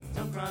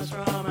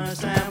Donuts from a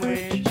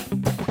sandwich,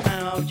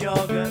 an old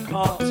yogurt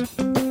pot,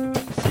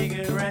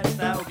 cigarettes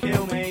that will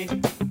kill me,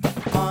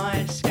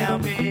 my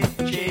scalp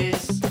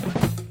itches.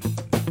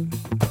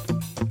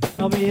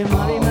 I'll be a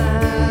money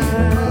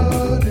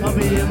man, I'll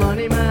be a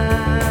money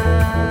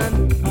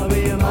man, I'll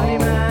be a money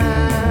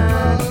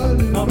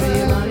man, I'll be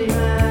a money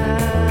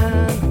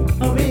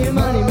man, I'll be a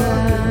money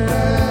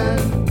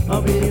man,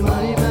 I'll be a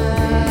money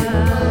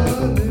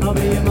man, I'll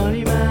be a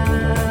money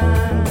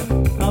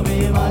man, I'll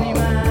be a money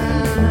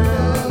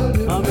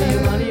man, I'll be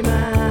a money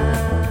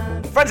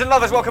man. Friends and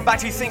lovers, welcome back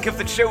to Think of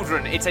the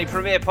Children. It's a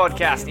premiere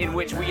podcast in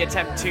which we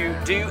attempt to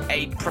do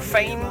a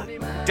profane,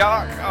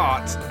 dark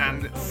art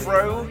and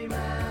throw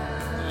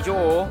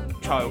your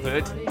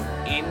childhood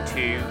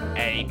into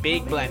a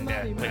big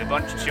blender with a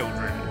bunch of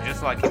children,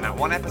 just like in that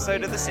one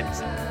episode of The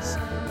Simpsons.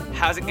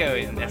 How's it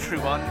going,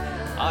 everyone?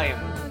 I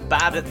am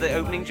bad at the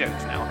opening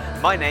jokes now.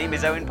 My name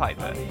is Owen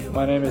Piper.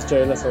 My name is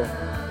Jay Little.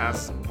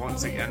 As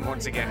once again,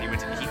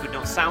 he could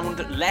not sound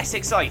less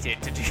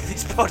excited to do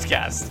this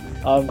podcast.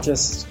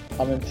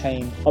 I'm in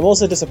pain. I'm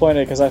also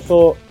disappointed because I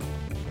thought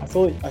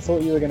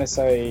you were going to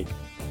say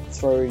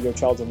throw your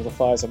child into the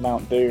fires of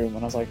Mount Doom,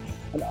 and I was like,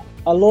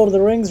 a Lord of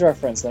the Rings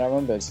reference, and I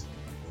remembered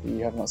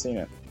you have not seen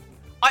it.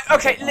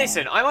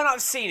 Listen, I might not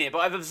have seen it, but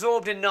I've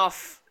absorbed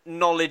enough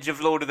knowledge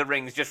of Lord of the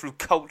Rings just through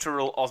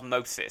cultural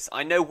osmosis.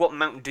 I know what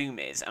Mount Doom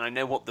is, and I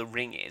know what the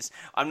ring is.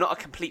 I'm not a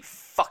complete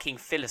fucking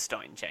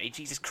Philistine, Jay.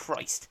 Jesus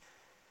Christ.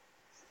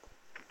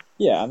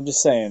 Yeah, I'm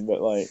just saying, but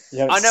like...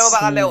 I know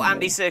about that little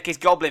Andy Serkis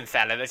goblin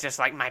fella that's just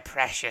like, my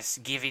precious,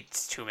 give it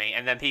to me,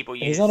 and then people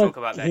talk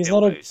about their He's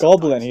not a dildos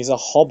goblin, sometimes. he's a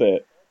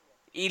hobbit.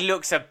 He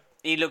looks a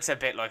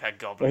bit like a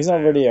goblin. Well, he's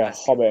not really a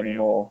hobbit real.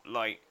 anymore.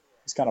 Like,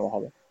 he's kind of a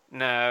hobbit.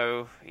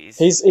 no,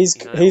 he's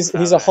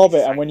a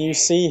hobbit, and when you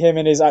see him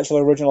in his actual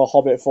original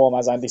hobbit form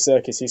as Andy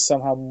Serkis, he's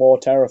somehow more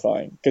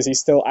terrifying because he's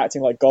still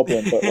acting like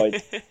Goblin, but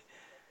like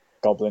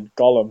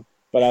Gollum,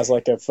 but as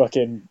like a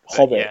fucking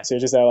hobbit. Yeah. So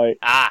you're just there like,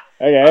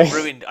 okay,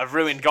 okay. I've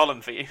ruined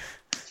Gollum for you.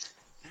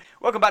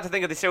 Welcome back to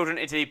Think of the Children.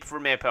 It's a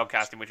premiere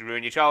podcast in which we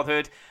ruin your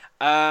childhood.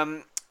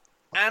 And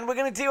we're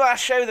going to do our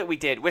show that we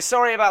did. We're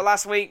sorry about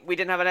last week. We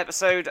didn't have an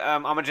episode.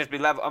 I'm going to just be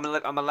level.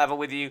 I'm a level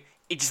with you.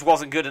 It just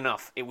wasn't good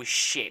enough. It was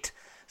shit.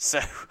 So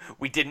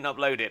we didn't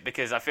upload it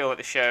because I feel like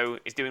the show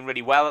is doing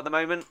really well at the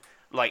moment.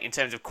 Like, in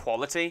terms of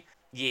quality.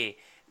 Yeah,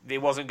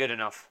 it wasn't good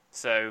enough.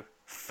 So,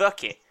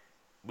 fuck it.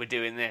 We're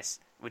doing this.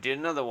 We're doing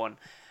another one.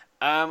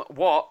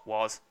 What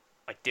was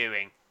I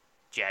doing,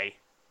 Jay?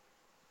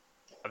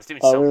 I was doing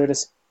something.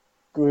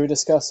 We were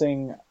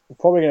discussing... We're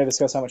probably going to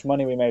discuss how much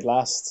money we made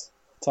last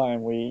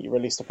time we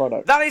released a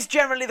product. That is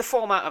generally the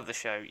format of the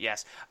show,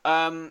 yes.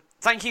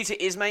 Thank you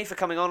to Ismay for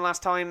coming on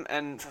last time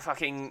and for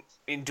fucking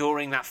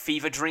enduring that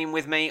fever dream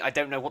with me. I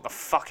don't know what the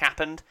fuck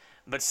happened,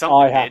 but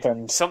something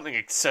happened.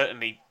 Something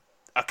certainly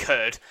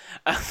occurred.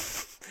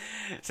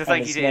 So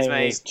thank you to name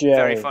Ismay. was Jay,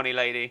 very funny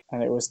lady.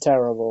 And it was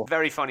terrible.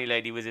 Very funny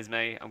lady was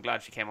Ismay. I'm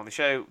glad she came on the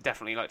show.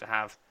 Definitely like to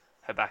have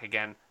her back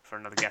again for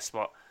another guest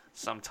spot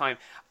sometime.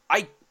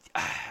 I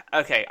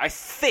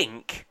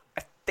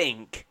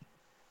think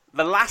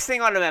the last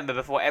thing I remember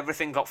before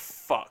everything got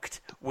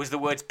fucked was the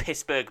words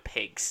Pittsburgh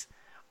Pigs.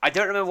 I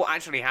don't remember what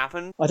actually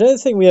happened. I don't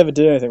think we ever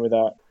did anything with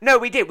that. No,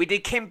 we did. We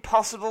did Kim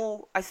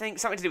Possible, I think.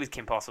 Something to do with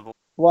Kim Possible.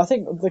 Well, I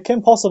think the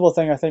Kim Possible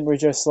thing, I think we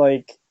just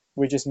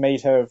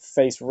made her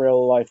face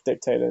real life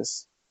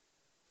dictators.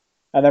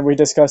 And then we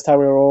discussed how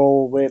we were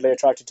all weirdly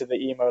attracted to the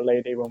emo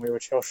lady when we were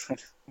children.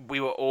 We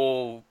were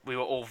all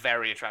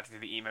very attracted to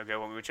the emo girl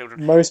when we were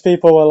children. Most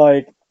people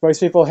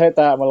hit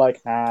that and were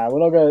like, nah, we're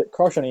not going to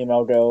crush on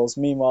emo girls.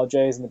 Meanwhile,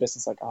 Jay's in the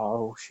distance like,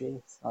 oh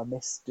shit, I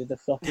missed the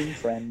fucking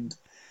friend.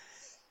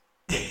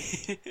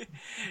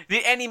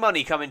 Did any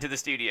money come into the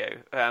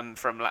studio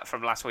from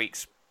last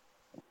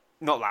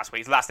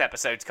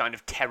episode's kind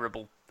of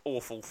terrible,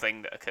 awful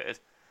thing that occurred?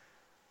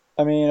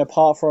 I mean,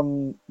 apart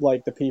from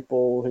like the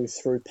people who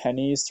threw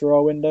pennies through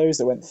our windows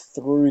that went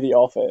through the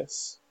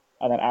office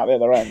and then out the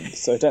other end.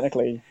 So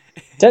technically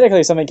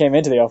something came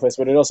into the office,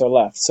 but it also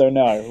left. So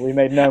no, we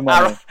made no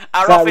money.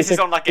 Our office is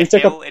on like a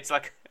hill. It's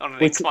like on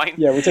an incline.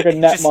 We took a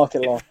net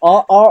market loss.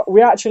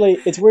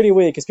 It's really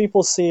weird because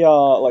people see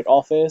our like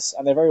office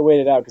and they're very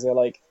weirded out because they're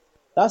like,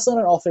 that's not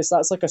an office.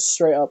 That's like a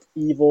straight up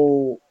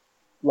evil,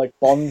 like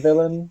Bond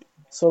villain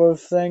sort of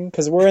thing.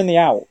 Because we're in the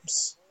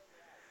Alps.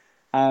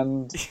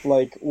 And,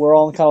 like, we're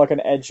on kind of like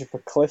an edge of a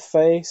cliff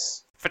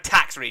face. For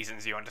tax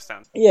reasons, you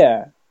understand?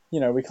 Yeah.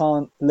 We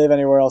can't live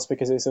anywhere else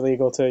because it's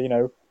illegal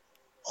to,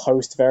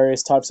 host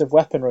various types of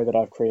weaponry that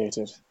I've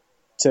created.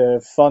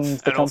 To fund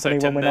the company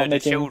when we're not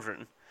making...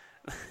 children.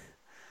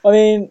 I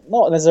mean,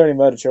 not necessarily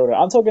murder children.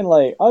 I'm talking,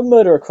 like, I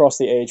murder across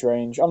the age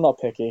range. I'm not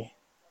picky.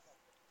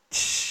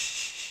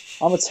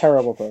 I'm a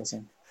terrible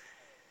person.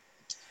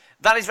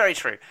 That is very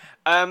true.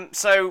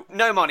 So,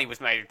 no money was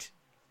made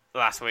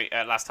last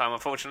time,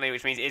 unfortunately,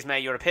 which means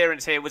Ismay, your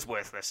appearance here was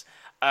worthless.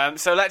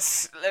 So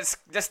let's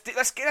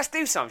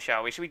do some,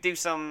 shall we? Should we do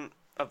some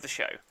of the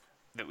show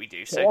that we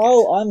do?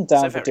 I'm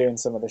down for doing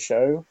some of the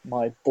show,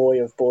 my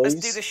boy of boys.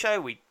 Let's do the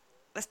show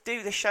let's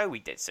do the show we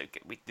did so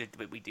good.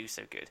 We do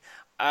so good.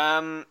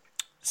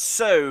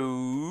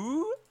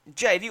 So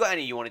Jay, have you got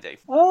any you want to do?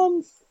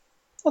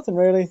 Nothing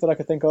really that I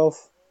could think of.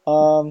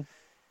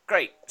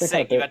 Great, They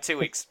sick. kinda You've do. had 2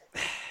 weeks.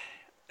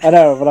 I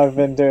know, but I've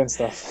been doing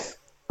stuff.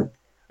 We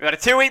had a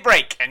 2-week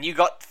break, and you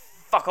got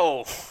fuck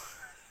all.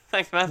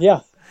 Thanks, man.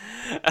 Yeah.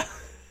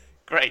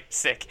 Great,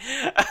 sick.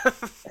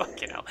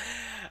 Fucking hell.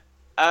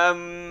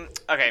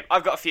 Okay,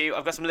 I've got a few.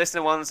 I've got some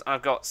listener ones.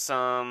 I've got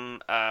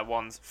some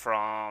ones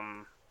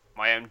from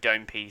my own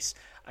dome piece.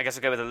 I guess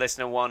I'll go with a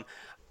listener one.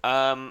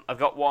 I've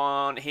got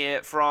one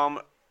here from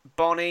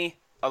Bonnie,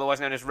 otherwise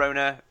known as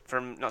Rona,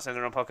 from Not Saying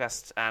the Wrong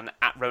Podcast, and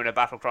at Rona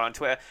Battlecry on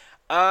Twitter.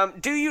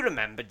 Do you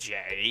remember,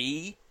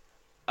 Jay?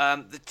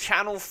 The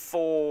Channel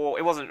 4.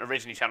 It wasn't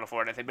originally Channel 4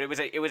 or anything, but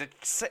it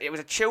was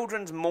a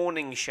children's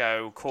morning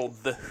show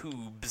called The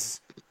Hoobs.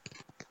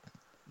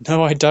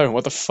 No, I don't.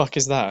 What the fuck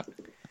is that?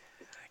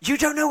 You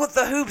don't know what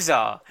the Hoobs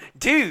are?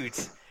 Dude,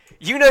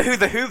 you know who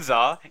the Hoobs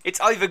are.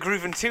 It's Ivor,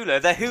 Groove and Tula.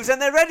 They're Hoobs and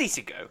they're ready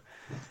to go.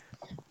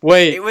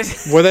 Wait, It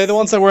was- were they the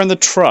ones that were in the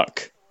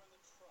truck?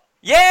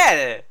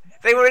 Yeah!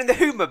 They were in the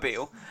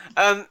Hoobmobile.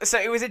 So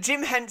it was a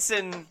Jim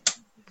Henson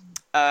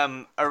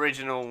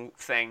original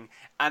thing,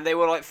 and they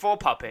were like 4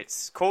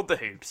 puppets called the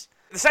Hoobs.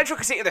 The central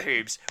conceit of the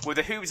Hoobs were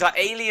the Hoobs are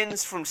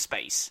aliens from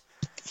space.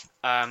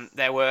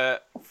 There were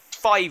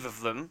 5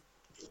 of them.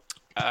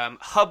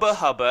 Hubba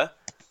Hubba,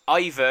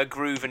 Ivor,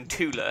 Groove and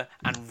Tula,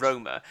 and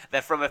Roma.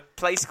 They're from a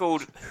place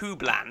called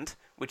Hoobland,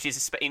 which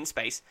is in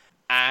space.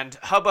 And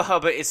Hubba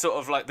Hubba is sort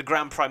of like the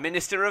Grand Prime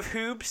Minister of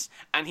Hoobs,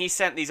 and he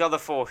sent these other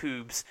 4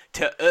 Hoobs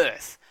to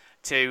Earth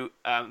to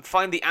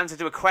find the answer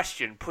to a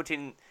question put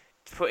in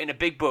a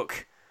big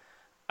book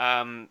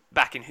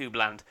back in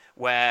Hoobland,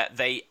 where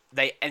they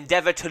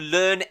endeavour to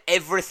learn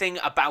everything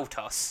about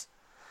us.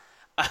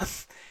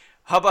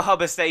 Hubba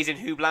Hubba stays in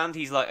Hoobland.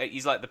 He's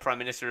like the Prime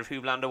Minister of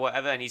Hoobland or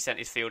whatever, and he sent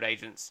his field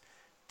agents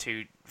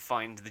to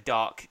find the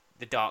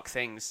dark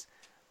things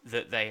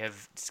that they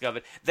have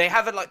discovered. They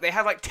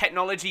have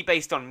technology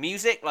based on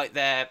music, like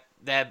their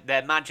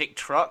magic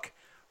truck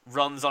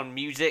runs on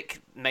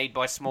music made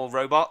by small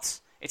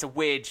robots. It's a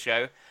weird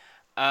show.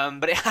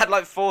 But it had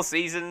like 4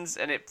 seasons,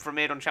 and it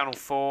premiered on Channel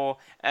 4,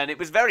 and it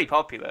was very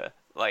popular.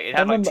 Like it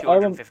had like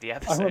 250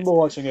 episodes. I remember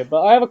watching it,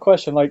 but I have a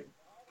question. Like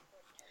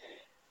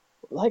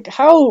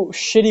how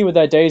shitty would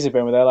their days have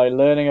been? Where they're like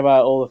learning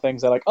about all the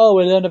things. They're like, oh,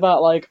 we learned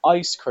about like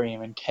ice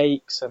cream and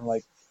cakes and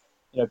like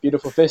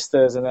beautiful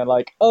vistas, and they're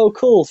like, oh,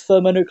 cool,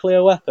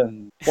 thermonuclear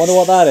weapon. Wonder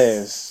what that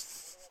is.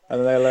 And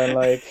then they learn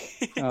like,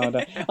 oh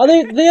no. The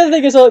other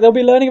thing is like they'll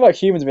be learning about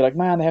humans and be like,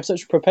 man, they have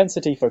such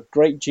propensity for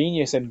great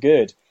genius and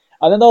good.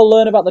 And then they'll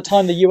learn about the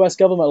time the US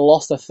government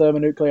lost a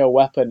thermonuclear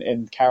weapon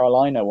in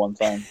Carolina one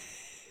time.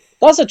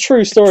 That's a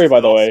true story, by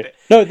the way.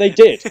 No, they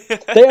did.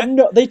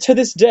 They to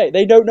this day,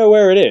 they don't know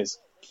where it is.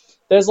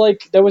 There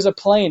was a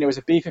plane, it was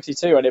a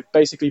B-52, and it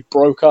basically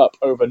broke up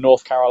over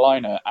North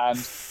Carolina, and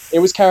it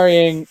was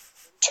carrying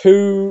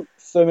 2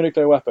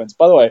 thermonuclear weapons.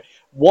 By the way,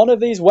 one of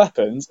these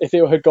weapons, if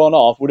it had gone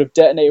off, would have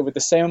detonated with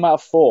the same amount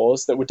of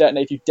force that would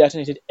detonate if you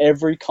detonated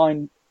every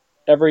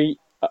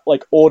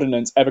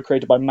ordnance ever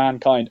created by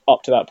mankind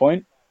up to that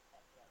point.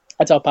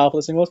 That's how powerful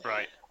this thing was.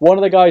 Right. One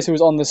of the guys who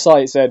was on the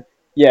site said,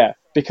 yeah,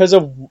 because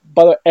of,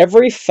 by the way,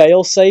 every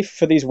fail-safe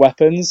for these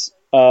weapons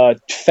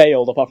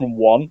failed apart from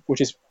one,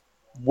 which is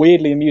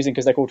weirdly amusing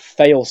because they're called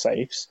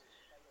fail-safes.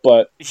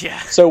 But, Yeah.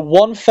 so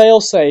one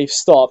fail-safe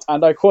stopped,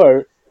 and I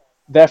quote,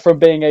 they're from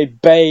being a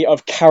Bay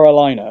of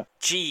Carolina.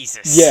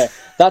 Jesus. Yeah,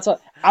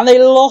 and they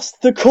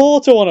lost the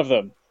core to one of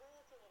them.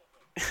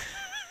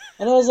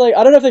 And I was like,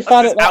 I don't know if they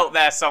found Just it out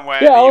there somewhere.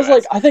 Yeah, in the I was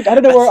US. like, I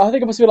don't know where, I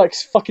think it must be like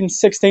fucking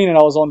 16 and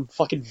I was on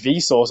fucking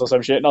Vsauce or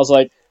some shit, and I was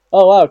like,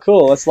 oh wow,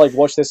 cool, let's like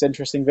watch this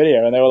interesting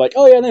video. And they were like,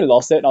 oh yeah, and they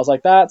lost it, and I was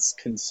like, that's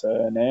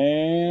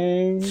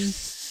concerning.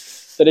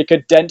 That it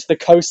could dent the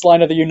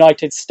coastline of the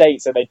United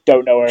States and they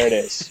don't know where it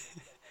is.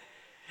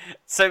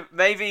 So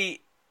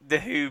maybe the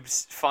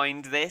Hoobs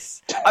find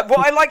this. What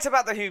I liked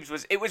about the Hoobs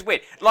was it was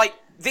weird. Like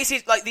this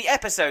is like the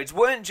episodes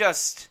weren't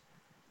just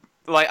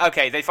like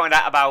okay, they find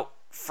out about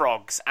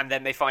frogs and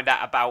then they find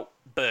out about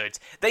birds.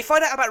 They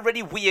find out about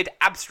really weird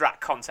abstract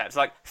concepts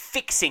like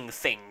fixing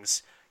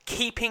things,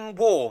 keeping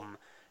warm,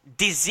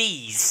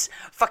 disease,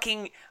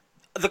 fucking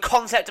the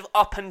concept of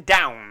up and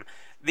down,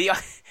 the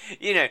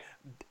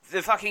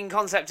the fucking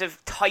concept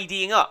of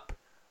tidying up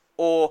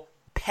or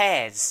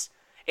pairs.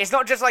 It's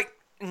not just like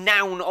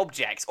noun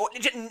objects or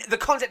the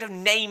concept of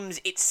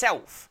names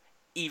itself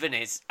even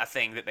is a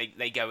thing that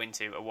they go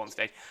into at one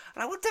stage.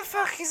 And what the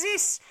fuck is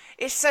this?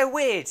 It's so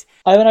weird.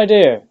 I have an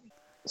idea.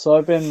 So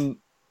I've been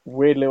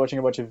weirdly watching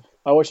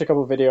I watched a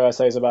couple of video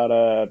essays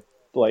about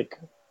like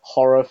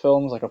horror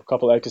films, like a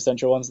couple of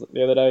existential ones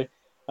the other day,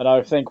 and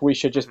I think we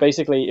should just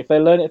basically if they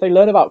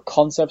learn about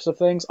concepts of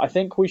things, I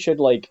think we should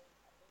like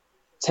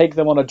take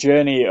them on a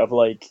journey of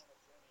like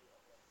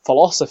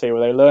philosophy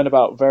where they learn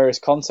about various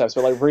concepts,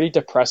 but like really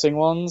depressing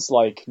ones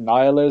like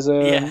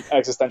nihilism,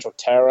 existential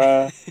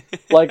terror.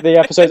 Like the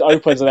episode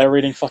opens and they're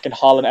reading fucking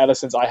Harlan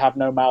Ellison's "I Have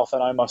No Mouth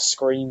and I Must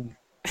Scream"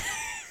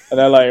 And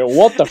they're like,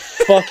 what the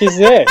fuck is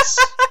this?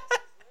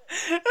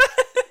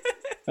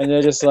 And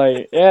you're just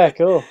like, yeah,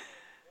 cool.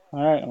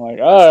 Alright, I'm like,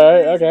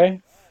 alright,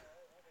 okay.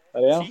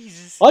 But yeah.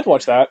 Jesus. I'd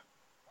watch that.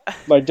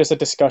 Like, just a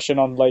discussion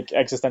on, like,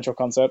 existential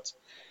concepts.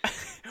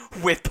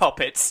 With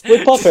puppets.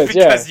 With puppets,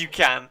 yeah. Because you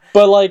can.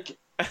 But, like,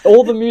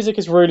 all the music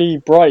is really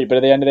bright, but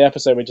at the end of the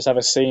episode, we just have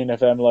a scene of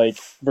them, like,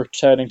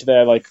 returning to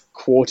their, like,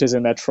 quarters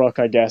in their truck,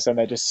 I guess, and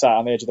they're just sat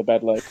on the edge of the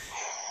bed, like,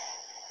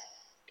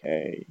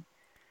 okay,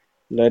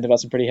 learned about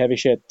some pretty heavy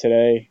shit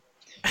today.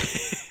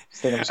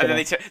 And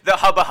then the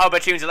Hubba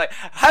Hubba tunes are like,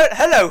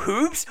 hello,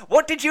 Hoobs,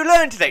 what did you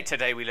learn today?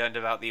 Today we learned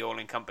about the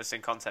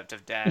all-encompassing concept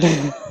of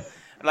death.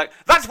 Like,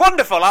 that's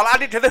wonderful, I'll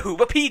add it to the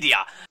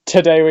Hoobapedia.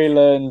 Today we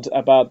learned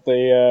about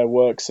the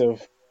works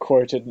of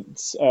quoted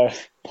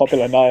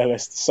popular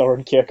nihilist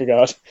Soren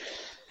Kierkegaard.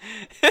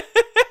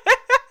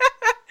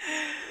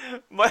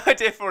 My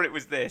idea for it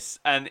was this,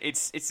 and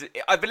it's.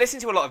 I've been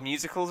listening to a lot of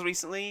musicals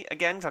recently,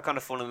 again, because I kind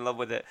of fallen in love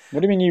with it.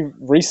 What do you mean you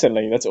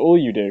recently? That's all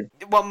you do.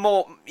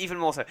 Well, even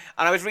more so.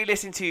 And I was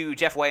re-listening to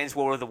Jeff Wayne's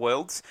War of the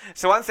Worlds,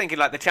 so I'm thinking,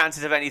 like, the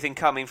chances of anything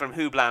coming from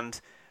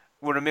Hoobland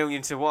were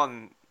 1,000,000 to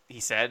 1, he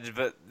said,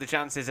 but the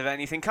chances of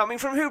anything coming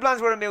from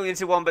Hooblands were 1,000,000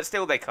 to 1, but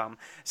still they come.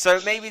 So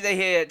maybe they're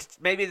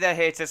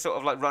here to sort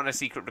of, like, run a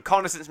secret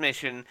reconnaissance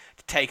mission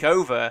to take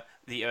over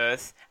the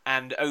Earth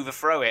and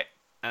overthrow it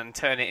and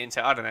turn it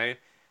into, I don't know,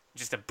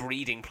 just a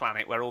breeding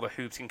planet where all the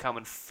Hoobs can come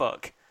and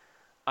fuck.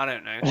 I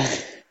don't know.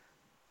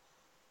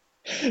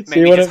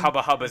 Maybe just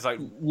Hubba Hubba's like...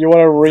 You want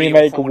to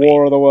remake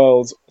War of the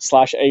Worlds /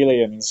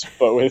 Aliens,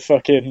 but with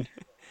fucking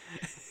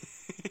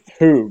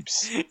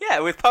Hoobs. Yeah,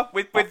 with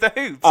the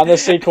Hoobs. And the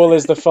sequel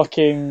is the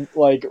fucking,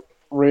 like,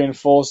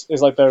 reinforced...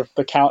 Is like the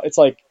count... It's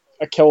like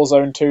a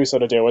Killzone 2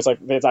 sort of deal. It's like,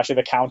 it's actually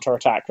the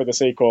counter-attack for the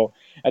sequel.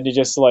 And you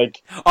just,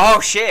 like...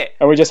 Oh, shit!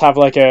 And we just have,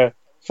 like, a...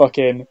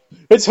 Fucking,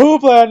 it's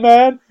Hoobland,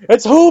 man!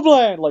 It's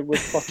Hoobland! Like, with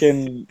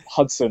fucking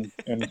Hudson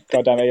in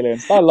goddamn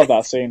Aliens. I love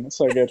that scene. It's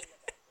so good.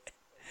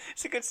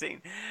 It's a good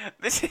scene.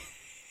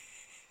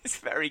 It's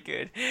very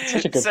good. It's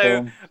such a good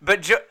film.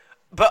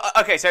 But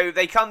okay, so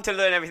they come to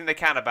learn everything they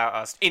can about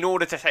us in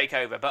order to take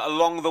over, but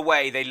along the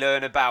way they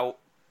learn about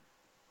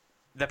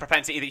the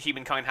propensity that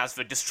humankind has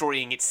for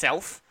destroying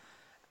itself,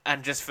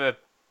 and just for,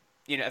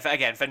 you know,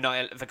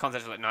 for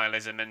concepts like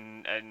nihilism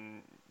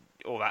and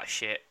all that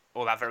shit.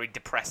 All that very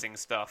depressing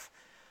stuff.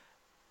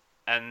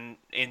 And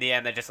in the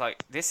end, they're just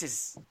like,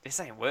 this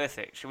ain't worth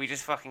it. Should we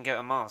just fucking go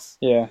to Mars?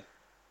 Yeah.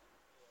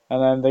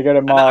 And then they go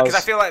to Mars.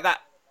 Because I feel like that...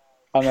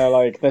 And they're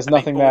like, there's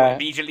nothing they all there.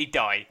 Immediately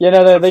die. Yeah,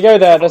 no, they go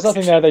there, there's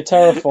nothing there, they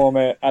terraform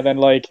it, and then,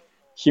 like,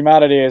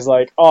 humanity is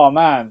like, oh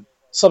man,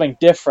 something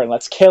different,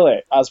 let's kill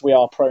it, as we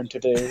are prone to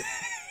do,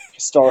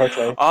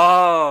 historically.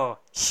 Oh,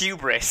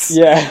 hubris.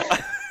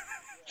 Yeah.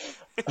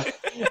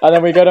 And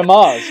then we go to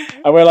Mars,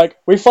 and we're like,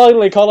 we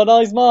finally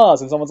colonized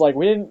Mars, and someone's like,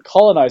 we didn't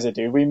colonize it,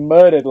 dude, we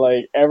murdered,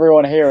 like,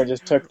 everyone here and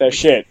just took their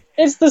shit.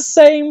 It's the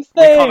same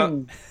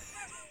thing!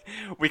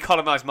 We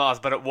colonized Mars,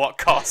 but at what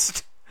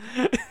cost?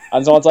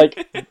 And someone's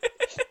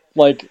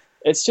like,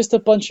 it's just a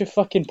bunch of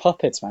fucking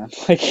puppets, man.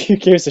 Like, who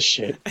gives a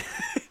shit?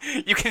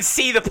 You can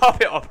see the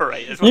puppet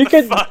operators.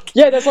 Fuck?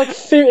 Yeah, there's like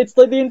it's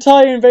like the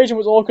entire invasion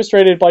was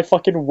orchestrated by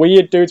fucking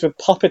weird dudes with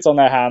puppets on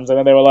their hands, and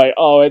then they were like,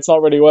 "Oh, it's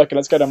not really working.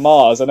 Let's go to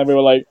Mars." And then we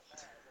were like,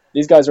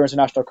 "These guys are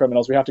international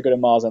criminals. We have to go to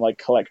Mars and like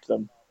collect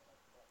them."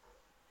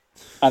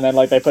 And then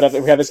like we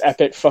have this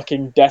epic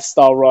fucking Death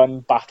Star run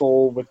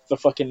battle with the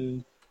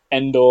fucking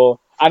Endor,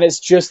 and it's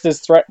just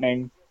as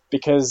threatening.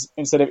 Because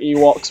instead of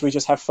Ewoks, we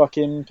just have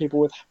fucking people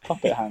with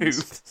puppet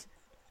hands.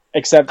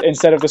 Except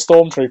instead of the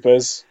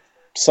stormtroopers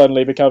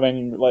suddenly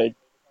becoming, like,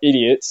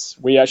 idiots,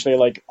 we actually,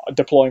 like, are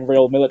deploying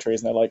real militaries,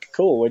 and they're like,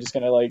 cool, we're just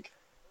gonna, like,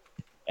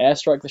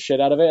 airstrike the shit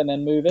out of it and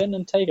then move in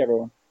and take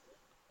everyone.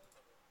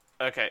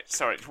 Okay,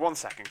 sorry, just 1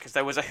 second, because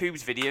there was a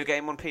Hoobs video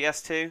game on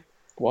PS2.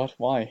 What?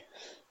 Why?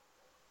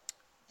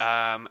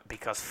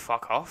 Because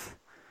fuck off.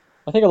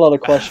 I think a lot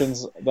of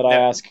questions that I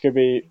ask could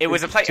be... It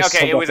was a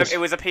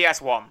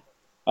PS1.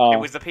 Oh, it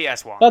was the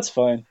PS1. That's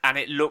fine. And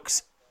it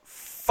looks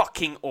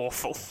fucking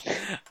awful.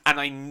 And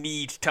I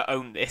need to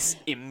own this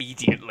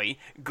immediately.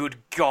 Good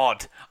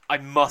God, I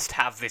must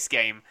have this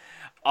game.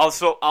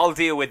 I'll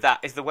deal with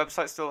that. Is the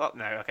website still up?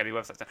 No, okay, the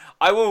website's down.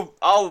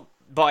 I'll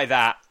buy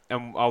that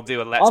and I'll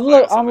do a let's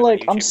play.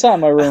 I'm sat in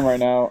my room right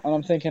now and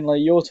I'm thinking like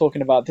you're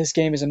talking about this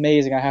game is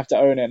amazing, I have to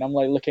own it, and I'm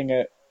like looking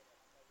at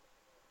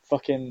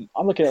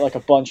like a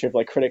bunch of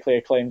like critically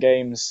acclaimed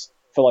games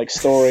for like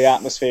story,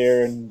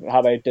 atmosphere, and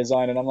how they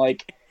design. And I'm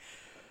like,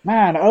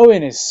 man,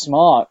 Owen is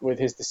smart with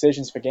his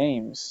decisions for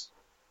games.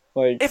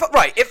 Like, if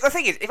the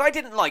thing is, if I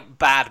didn't like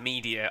bad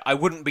media, I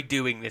wouldn't be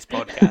doing this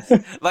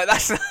podcast. Like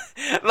that's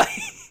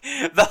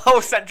like the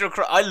whole central.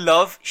 I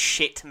love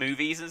shit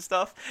movies and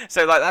stuff.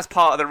 So like that's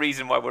part of the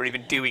reason why we're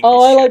even doing. Oh,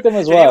 this I show. like them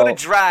as If well. you're gonna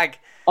drag.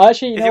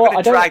 Actually, you know what?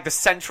 I don't drag the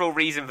central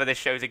reason for this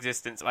show's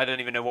existence. I don't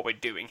even know what we're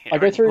doing here. I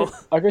go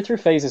through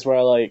phases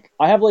where like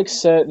I have like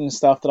certain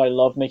stuff that I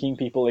love making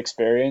people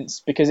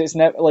experience because it's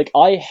never like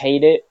I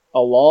hate it a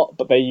lot,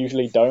 but they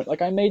usually don't.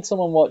 Like I made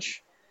someone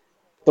watch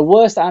The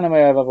worst anime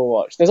I've ever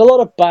watched. There's a lot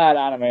of bad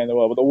anime in the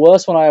world, but the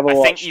worst one I ever I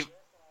watched. think you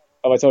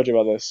Have I told you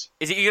about this?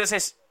 Is it you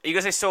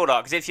gonna say Sword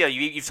Art? Because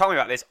you've told me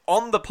about this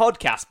on the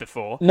podcast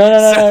before.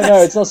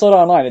 No. It's not Sword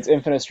Art Online. It's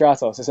Infinite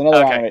Stratos. It's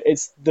another Okay. anime.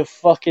 It's the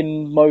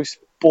fucking most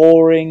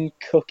boring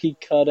cookie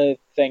cutter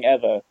thing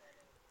ever,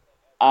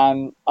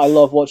 and I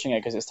love watching it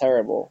because it's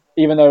terrible.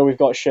 Even though we've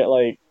got shit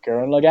like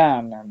Gurren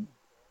Lagann and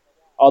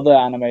other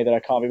anime that I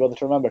can't be bothered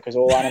to remember because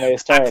all anime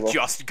is terrible. And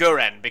just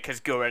Gurren, because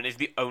Gurren is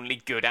the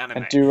only good anime.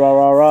 And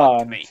Durarara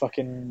Fuck and me.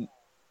 fucking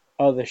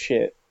other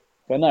shit.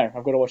 But no,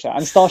 I've got to watch that.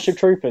 And Starship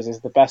Troopers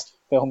is the best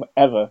film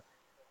ever.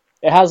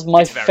 It has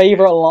my It's very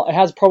favorite. It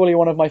has probably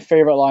one of my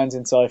favorite lines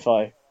in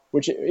sci-fi.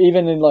 Which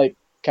even in like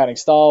counting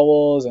Star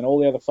Wars and all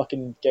the other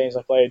fucking games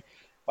I played,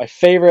 my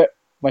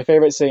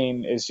favorite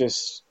scene is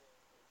just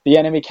the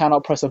enemy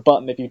cannot press a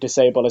button if you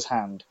disable his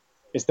hand.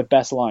 It's the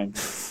best line.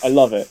 I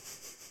love it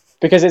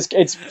because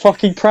it's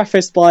fucking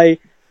prefaced by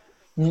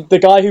the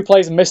guy who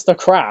plays Mr.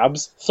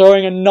 Krabs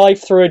throwing a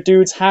knife through a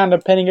dude's hand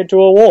and pinning it to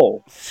a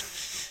wall.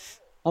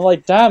 I'm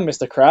like, damn,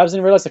 Mr. Krabs,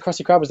 didn't realise the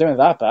Krusty Krab was doing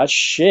that bad.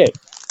 Shit.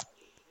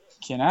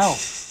 Fucking hell.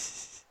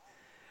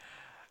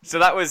 So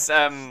that was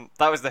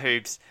the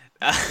hoops.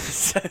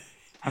 So,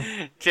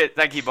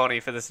 thank you, Bonnie,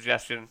 for the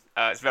suggestion.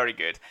 It's very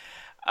good.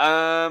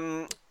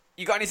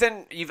 You got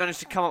anything? You've managed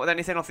to come up with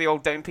anything off the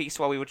old Dome piece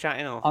while we were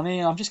chatting? Or? I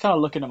mean, I'm just kind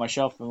of looking at my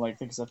shelf and like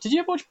thinking stuff. Did you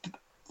ever watch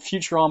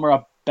Futurama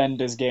or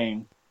Bender's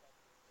Game?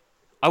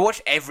 I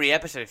watched every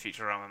episode of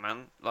Futurama,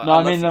 man. Like, No,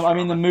 I I mean love the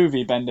Futurama.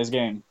 movie Bender's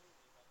Game.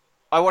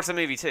 I watched the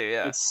movie too.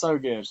 Yeah. It's so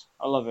good.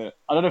 I love it.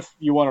 I don't know if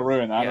you want to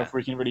ruin that. I don't know Yeah. if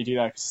we can really do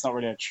that because it's not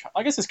really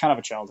I guess it's kind of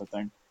a childhood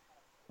thing.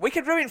 We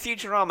could ruin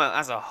Futurama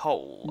as a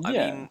whole. I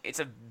Yeah. mean,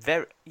 it's a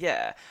very...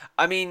 Yeah.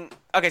 I mean,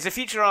 okay, so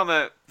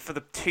Futurama, for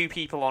the two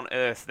people on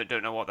Earth that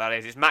don't know what that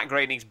is Matt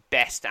Groening's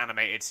best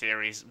animated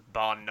series,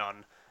 bar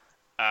none.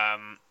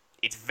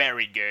 It's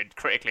very good,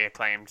 critically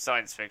acclaimed,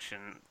 science fiction,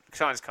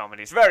 science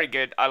comedy. It's very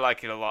good. I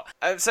like it a lot.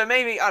 So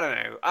maybe, I don't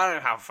know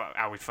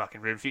how we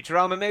fucking ruin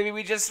Futurama. Maybe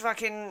we just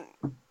fucking...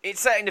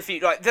 It's set in the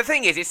future. Like, the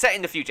thing is, it's set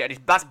in the future, and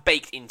that's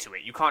baked into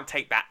it. You can't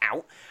take that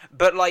out.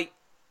 But, like...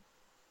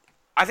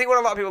 I think what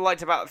a lot of people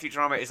liked about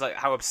Futurama is like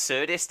how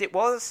absurdist it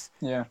was.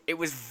 Yeah. It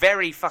was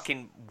very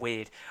fucking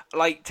weird.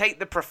 Like, take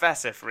the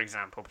Professor, for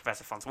example,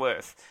 Professor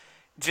Farnsworth.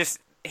 Just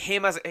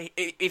him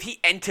if he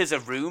enters a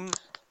room,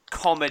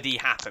 comedy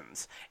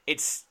happens.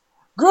 It's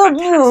Good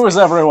news,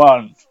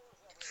 everyone!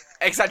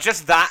 exactly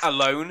just that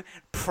alone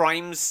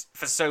primes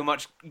for so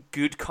much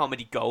good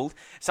comedy gold.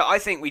 So I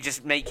think we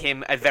just make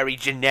him a very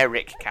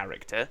generic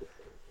character.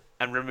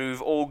 And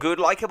remove all good,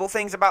 likable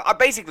things about...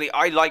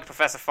 I like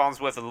Professor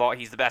Farnsworth a lot.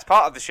 He's the best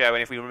part of the show,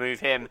 and if we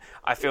remove him,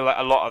 I feel like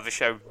a lot of the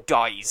show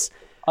dies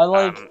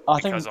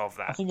because of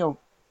that. I think you're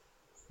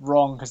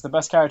wrong because the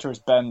best character is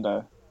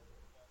Bender.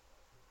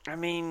 I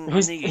mean,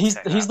 He's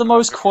the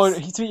most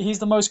he's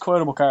the most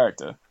quotable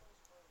character.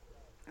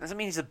 Doesn't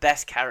mean he's the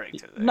best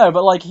character, though. No,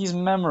 but like he's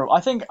memorable.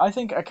 I think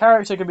a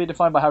character can be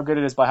defined by how good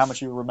it is by how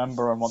much you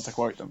remember and want to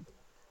quote them.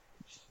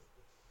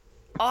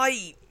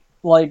 I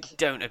Like,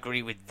 don't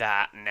agree with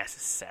that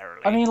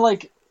necessarily. I mean,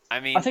 like, I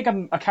mean, I think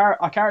a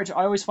character.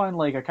 I always find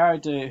like a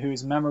character who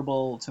is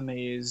memorable to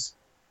me is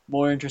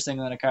more interesting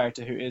than a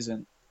character who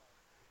isn't,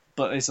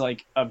 but is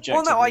like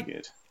objectively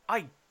good.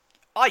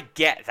 I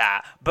get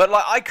that, but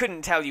like I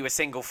couldn't tell you a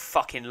single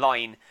fucking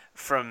line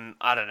from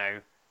I don't know.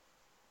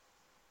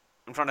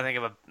 I'm trying to think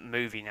of a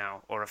movie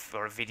now, or a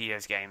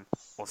videos game,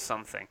 or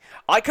something.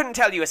 I couldn't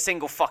tell you a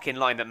single fucking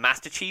line that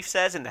Master Chief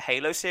says in the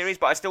Halo series,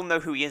 but I still know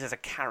who he is as a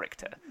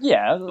character.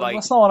 Yeah, Like-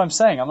 that's not what I'm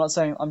saying.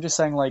 I'm just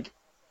saying like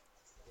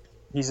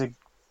he's a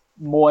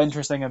more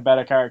interesting and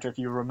better character if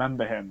you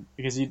remember him,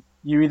 because you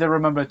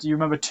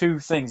remember two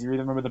things. You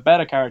either remember the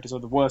better characters or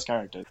the worst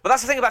characters. But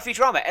that's the thing about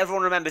Futurama.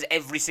 Everyone remembers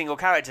every single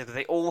character because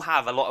they all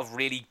have a lot of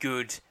really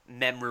good,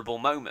 memorable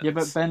moments. Yeah,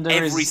 but Bender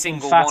every is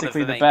single one of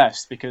emphatically them the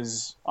best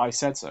because I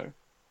said so.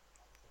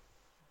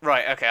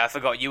 Right, okay, I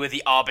forgot. You were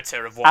the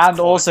arbiter of what's And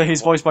quality also and he's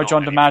what's voiced by not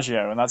John anymore.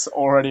 DiMaggio, and that's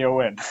already a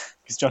win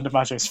because John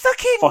DiMaggio is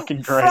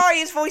Fucking great. Fry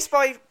is voiced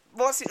by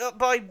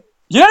by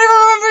You don't even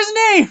remember his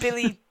name.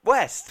 Billy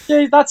West.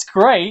 Yeah, that's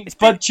great, It's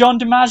but John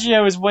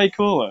DiMaggio is way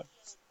cooler.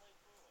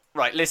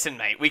 Right, listen,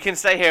 mate. We can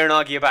stay here and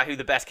argue about who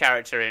the best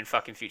character in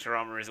fucking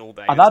Futurama is all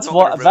day. And It's that's not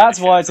why gonna ruin the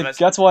show, it's so a, let's-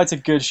 that's why it's a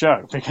good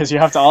show, because you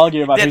have to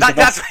argue about Yeah, who's the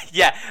best.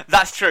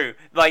 that's true.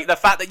 Like the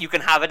fact that you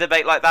can have a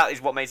debate like that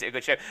is what makes it a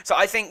good show. So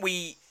I think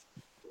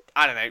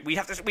I don't know, we'd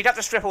have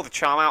to strip all the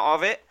charm out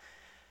of it.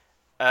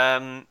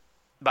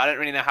 But I don't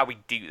really know how we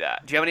do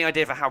that. Do you have any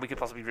idea for how we could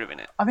possibly ruin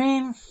it? I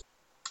mean,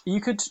 you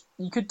could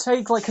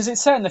take like, because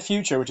it's set in the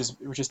future, which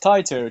is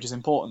tied to it, which is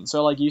important.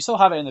 So like you still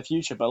have it in the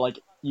future, but like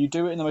you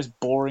do it in the most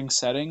boring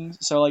settings.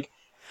 So like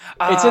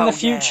it's in the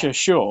future,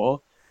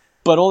 sure,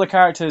 but all the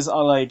characters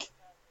are like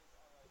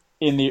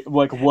in the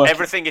work.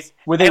 Everything is.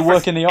 Where they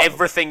work in the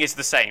everything is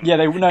the same. Yeah,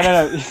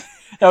 no.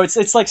 No, it's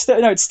like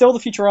it's still the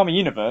Futurama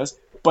universe,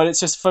 but it's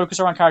just focused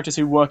around characters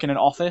who work in an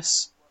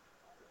office.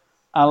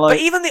 And like,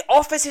 But even the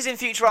offices in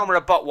Futurama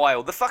are butt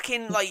wild. The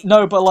fucking like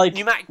no, but like,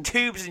 pneumatic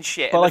tubes and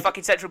shit, but, and like- the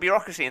fucking central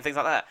bureaucracy and things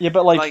like that. yeah,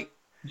 but like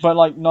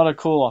not a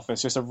cool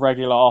office, just a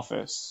regular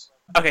office.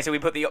 Okay, so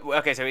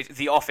it's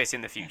the office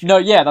in the future. No,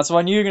 yeah, that's why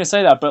I knew you were gonna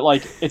say that. But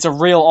like, it's a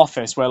real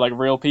office where like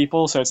real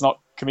people, so it's not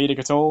comedic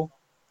at all.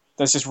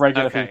 There's just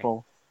regular Okay.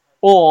 people,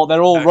 or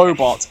they're all Okay.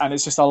 robots, and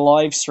it's just a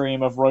live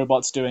stream of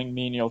robots doing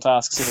menial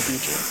tasks in the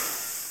future.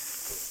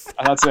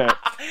 And that's it.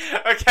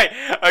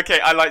 Okay,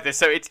 I like this.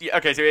 So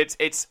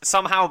it's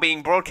somehow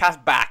being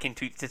broadcast back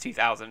into to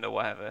 2000 or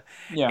whatever.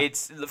 Yeah.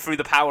 It's through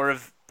the power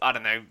of, I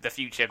don't know, the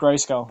future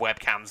Grayskull.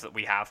 webcams that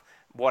we have,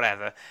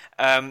 whatever.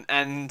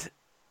 And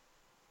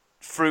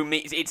through me,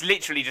 it's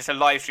literally just a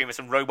live stream of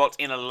some robots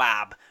in a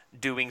lab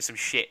doing some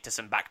shit to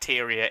some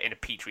bacteria in a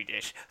petri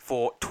dish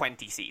for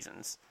 20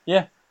 seasons.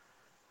 Yeah,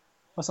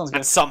 that sounds good.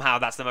 And somehow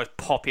that's the most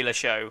popular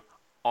show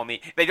on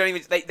the. They don't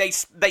even. They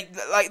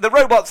like the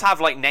robots have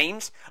like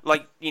names,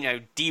 like, you know,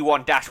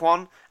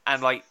 D1-1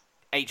 and like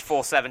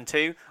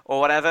H472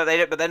 or whatever. They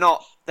don't, but they're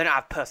not. They don't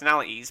have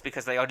personalities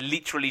because they are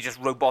literally just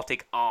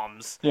robotic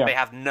arms. Yeah. They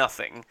have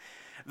nothing.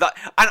 And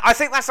I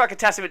think that's like a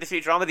testament to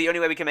Futurama. The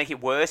only way we can make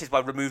it worse is by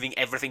removing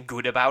everything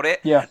good about it.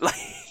 Yeah.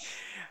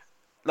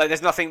 Like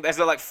there's nothing. There's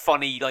no like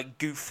funny like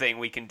goof thing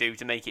we can do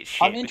to make it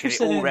shit I'm because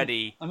interested it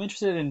already. I'm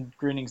interested in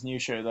Groening's new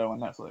show though on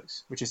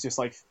Netflix, which is just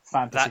like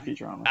fantasy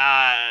Futurama.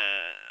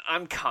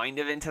 I'm kind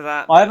of into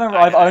that. I've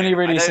but only I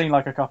really don't- seen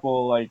like a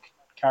couple like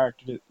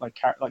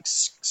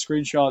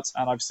screenshots,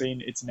 and I've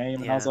seen its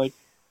name, and I was Yeah. like,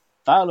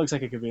 that looks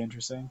like it could be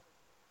interesting.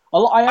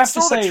 I have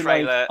to saw the say,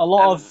 trailer, like, a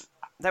lot and of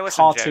there were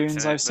some cartoons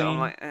jokes in it, I've but seen. I'm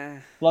like,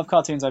 a lot of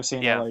cartoons I've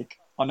seen Yeah. are, like,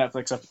 on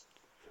Netflix are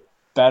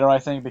better, I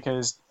think,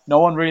 because no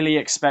one really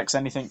expects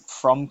anything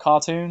from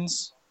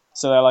cartoons.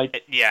 So they're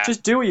like, yeah.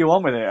 just do what you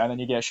want with it, and then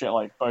you get shit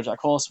like BoJack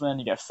Horseman,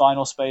 you get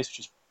Final Space, which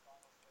is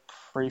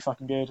pretty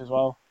fucking good as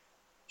well.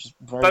 Which is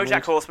very BoJack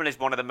weird. Horseman is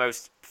one of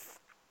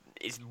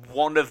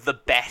the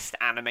best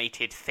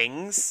animated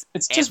things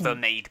It's just- ever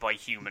made by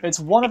humans. It's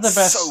one of the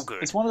best. So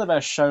good. It's one of the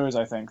best shows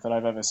I think that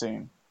I've ever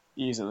seen,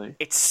 easily.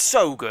 It's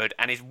so good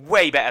and is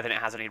way better than it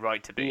has any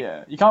right to be.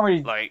 Yeah, you can't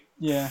really. Like,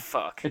 Yeah.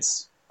 fuck.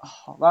 It's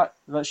that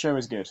show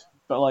is good,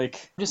 but like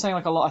I'm just saying,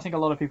 like I think a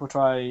lot of people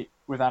try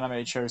with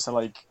animated shows to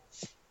like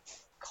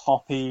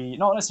copy,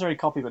 not necessarily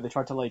copy, but they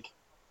try to like,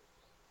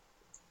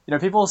 you know,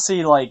 people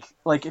see like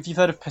if you've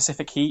heard of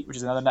Pacific Heat, which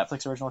is another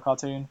Netflix original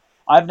cartoon.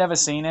 I've never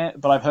seen it,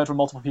 but I've heard from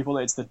multiple people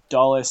that it's the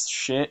dullest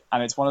shit,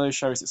 and it's one of those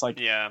shows. It's like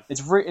Yeah.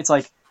 it's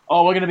like,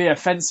 oh, we're gonna be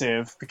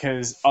offensive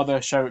because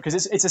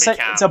it's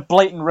can. a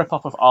blatant rip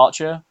off of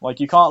Archer. Like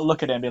you can't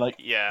look at it and be like,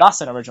 Yeah.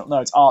 that's an original. No,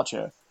 it's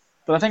Archer.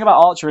 But the thing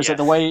about Archer is Yeah. that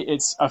the way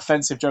its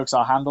offensive jokes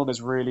are handled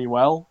is really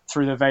well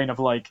through the vein of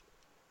like,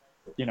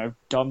 you know,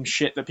 dumb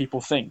shit that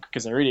people think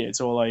because they're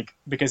idiots, or like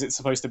because it's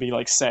supposed to be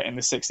like set in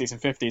the 60s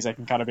and 50s, they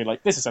can kind of be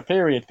like, this is a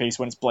period piece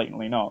when it's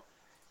blatantly not.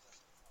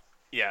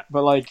 Yeah.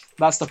 But like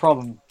that's the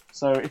problem.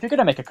 So if you're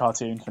gonna make a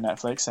cartoon for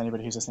Netflix,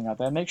 anybody who's listening out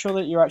there, make sure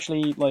that you're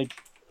actually like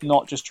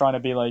not just trying to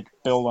be like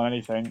build on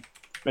anything,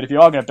 but if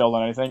you are gonna build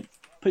on anything,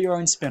 put your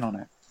own spin on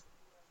it.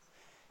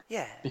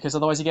 Yeah. Because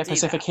otherwise you get Do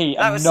Pacific that. Heat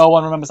That and was- no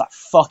one remembers that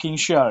fucking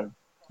show.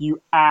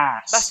 You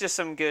ass. That's just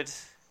some good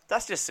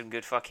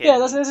fucking. Yeah,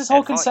 there's this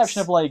whole advice.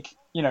 conception of like,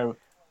 you know,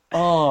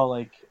 oh,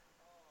 like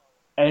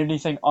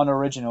anything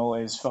unoriginal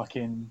is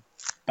fucking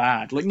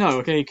bad. Like, no,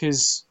 okay,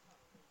 because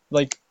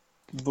like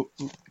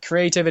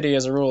creativity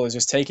as a rule is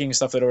just taking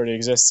stuff that already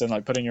exists and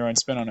like putting your own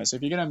spin on it. So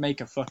if you're gonna make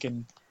a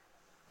fucking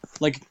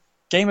like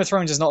Game of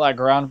Thrones is not that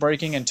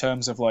groundbreaking in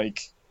terms of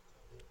like,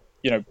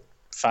 you know,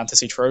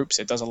 fantasy tropes.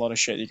 It does a lot of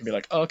shit. You can be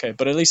like, oh, okay,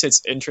 but at least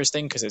it's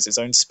interesting because it's its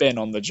own spin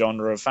on the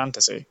genre of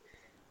fantasy.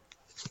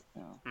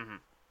 Yeah. Mhm.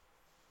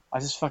 I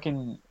just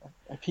fucking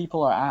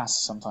people are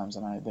ass sometimes,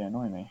 and they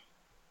annoy me.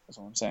 That's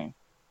all I'm saying.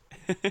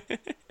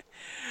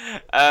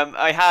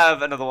 I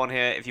have another one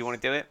here. If you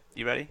want to do it,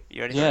 you ready?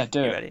 You ready? for Yeah, it? do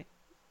You it. ready?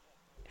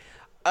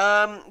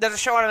 There's a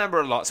show I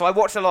remember a lot. So I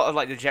watched a lot of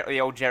like the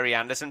old Jerry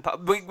Anderson.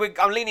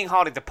 I'm leaning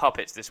hard into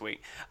puppets this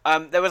week.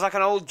 There was like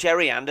an old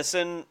Jerry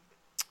Anderson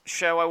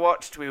show I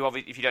watched. Who,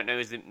 obviously, if you don't know,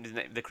 is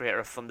the creator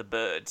of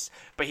Thunderbirds.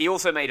 But he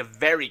also made a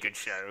very good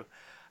show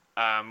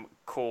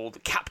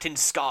called Captain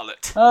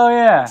Scarlet, Oh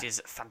yeah, which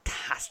is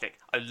fantastic.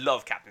 I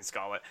love Captain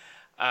Scarlet.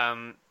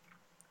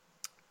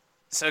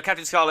 So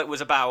Captain Scarlet was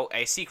about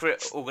a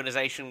secret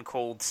organization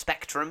called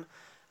Spectrum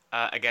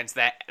against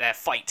their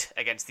fight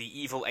against the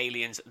evil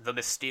aliens, the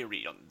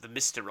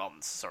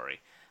Mysterons.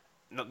 Sorry.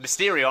 No,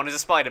 Mysterion is a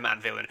Spider-Man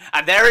villain.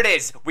 And there it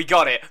is. We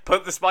got it.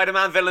 Put the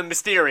Spider-Man villain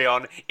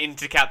Mysterion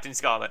into Captain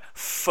Scarlet.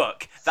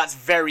 Fuck. That's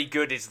very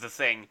good is the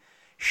thing.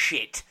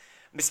 Shit.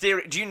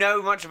 Do you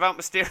know much about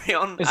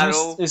Mysterion at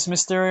all? is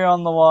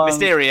Mysterion the one?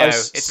 Mysterio. I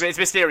It's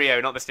Mysterio,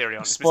 not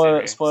Mysterion. It's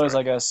spoilers, Mysterio.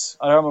 I guess.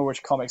 I don't remember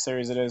which comic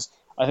series it is.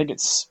 I think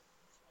it's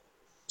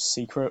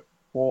Secret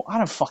War. I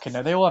don't fucking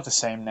know. They all have the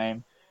same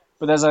name.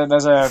 But there's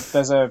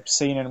a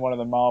scene in one of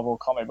the Marvel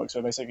comic books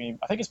where basically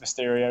I think it's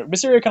Mysterio.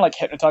 Mysterio can like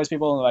hypnotize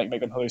people and like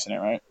make them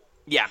hallucinate, right?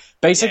 Yeah.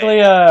 Basically,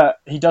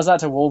 he does that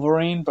to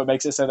Wolverine, but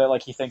makes it so that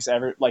like he thinks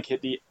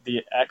the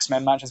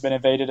X-Men match has been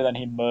invaded, and then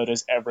he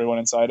murders everyone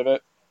inside of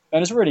it,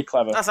 and it's really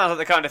clever. That sounds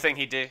like the kind of thing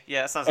he'd do.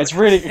 Yeah, that sounds like It's the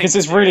kind really of thing because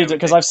it's he'd do, really yeah,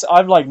 because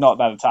I'm like not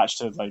that attached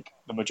to like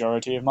the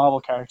majority of Marvel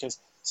characters,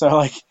 so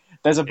like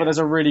there's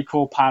a really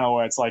cool panel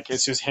where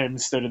it's just him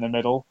stood in the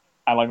middle,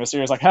 and like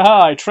Mysterio's like,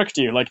 haha, I tricked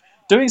you, like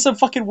doing some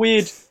fucking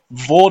weird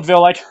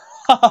vaudeville like,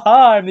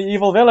 haha, I'm the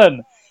evil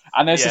villain.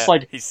 And there's just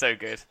like he's so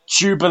good.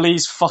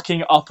 Jubilee's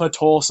fucking upper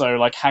torso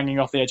like hanging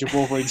off the edge of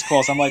Wolverine's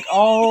claws. I'm like,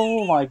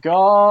 oh my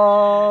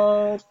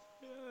god.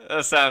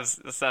 That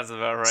sounds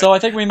about right. So I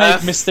think we make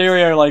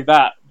Mysterio like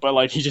that, but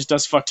like he just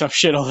does fucked up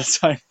shit all the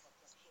time.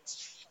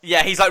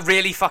 Yeah, he's like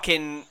really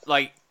fucking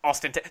like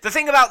ostentatious. The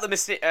thing about the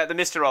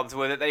Mysterons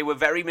were that they were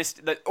very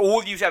that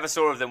all you ever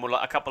saw of them were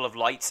like a couple of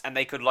lights, and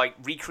they could like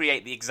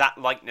recreate the exact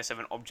likeness of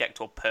an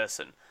object or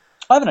person.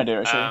 I have an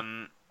idea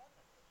actually.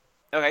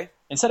 Okay.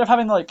 Instead of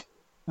having like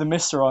the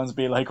Mysterons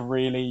be like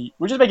really,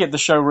 we just make it the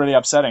show really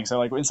upsetting. So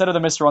like instead of the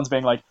Mysterons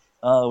being like,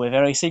 oh, we're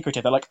very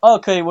secretive, they're like,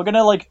 okay, we're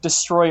gonna like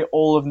destroy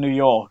all of New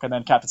York, and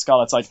then Captain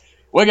Scarlet's like,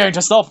 we're going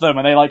to stop them,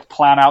 and they like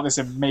plan out this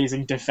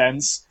amazing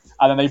defense,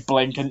 and then they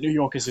blink and New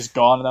York is just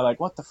gone, and they're like,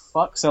 what the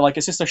fuck? So like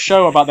it's just a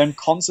show about them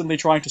constantly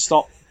trying to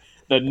stop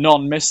the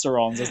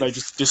non-Mysterons as they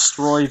just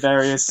destroy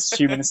various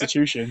human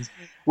institutions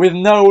with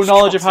no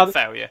knowledge of how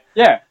failure.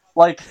 Yeah,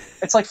 like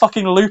it's like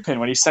fucking Lupin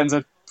when he sends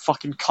a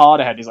fucking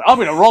card ahead. He's like, I'm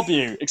gonna rob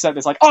you, except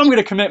it's like, I'm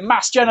gonna commit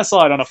mass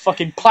genocide on a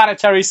fucking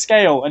planetary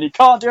scale, and you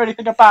can't do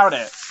anything about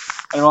it.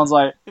 And everyone's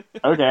like,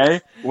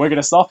 okay, we're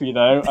gonna stop you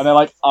though. And they're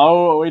like,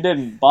 oh, we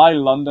didn't. Bye,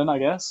 London, I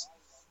guess.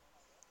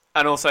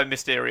 And also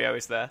Mysterio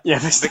is there. Yeah,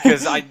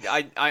 because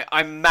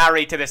I'm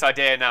married to this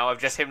idea now of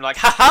just him like,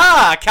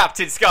 ha,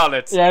 Captain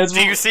Scarlet. Yeah,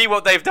 do you see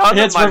what they've done?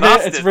 Yeah,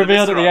 it's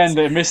revealed at the end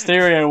that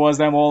Mysterio was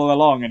them all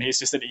along, and he's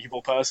just an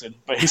evil person,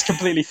 but he's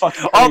completely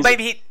fucking crazy. Oh,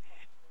 maybe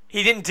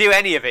he didn't do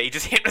any of it. He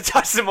just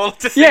hypnotized them all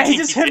into thinking. Yeah, he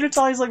just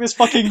hypnotized like this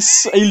fucking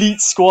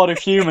elite squad of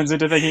humans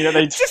into thinking that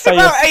they'd just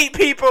about 8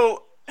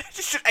 people.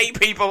 Just 8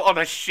 people on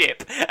a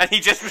ship, and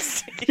he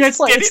just yeah, it's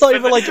not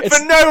even like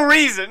for no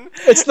reason.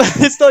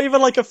 It's not even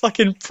like a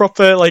fucking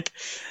proper like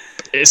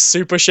it's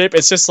super ship.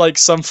 It's just like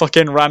some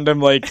fucking random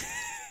like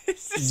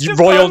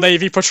Royal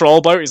Navy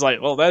patrol boat. He's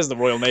like, well, there's the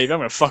Royal Navy. I'm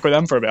gonna fuck with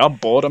them for a bit. I'm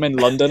bored. I'm in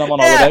London. I'm on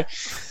holiday.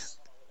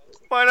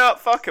 Why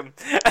not? Fuck him.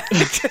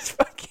 Just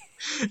fucking.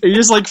 He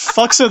just like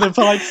fucks with them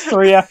for like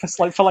 3 episodes,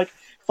 like for like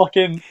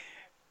fucking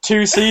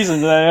 2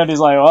 seasons, and then he's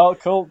like, well,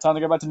 cool, time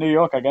to go back to New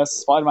York, I guess.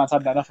 Spider-Man's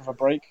had enough of a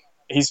break.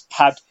 He's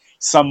had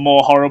some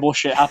more horrible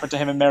shit happen to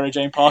him and Mary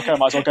Jane Parker. I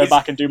might as well go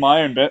back and do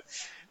my own bit.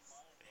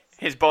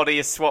 His body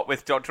is swapped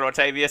with Dr.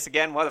 Octavius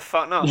again. Why the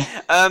fuck not?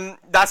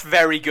 That's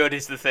very good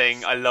is the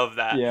thing. I love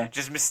that. Yeah.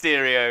 Just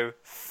Mysterio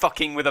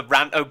fucking with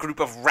a group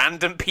of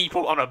random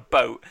people on a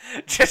boat.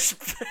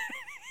 Just...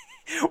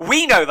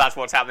 We know that's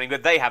what's happening,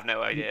 but they have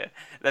no idea.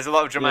 There's a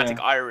lot of dramatic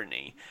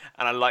irony,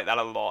 and I like that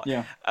a lot.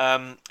 Yeah.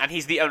 And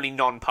he's the only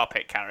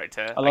non-puppet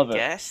character, I love it.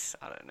 guess.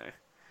 I don't know.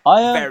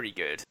 Very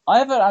good. I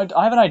have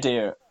an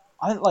idea.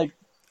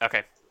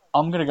 Okay.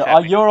 I'm gonna go.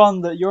 Tell me. You're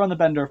on the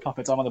bender of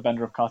puppets. I'm on the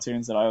bender of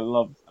cartoons that I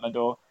love and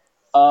adore.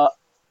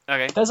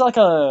 Okay. There's like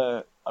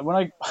a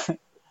little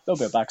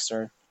bit of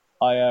backstory.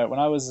 When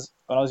I was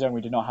young,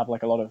 we did not have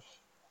like a lot of.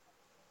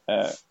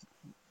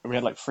 We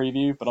had like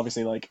Freeview, but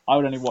obviously like I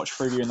would only watch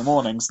Freeview in the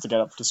mornings to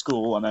get up to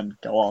school and then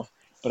go off.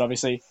 But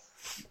obviously,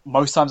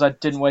 most times I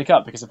didn't wake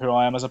up because of who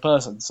I am as a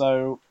person,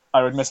 so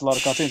I would miss a lot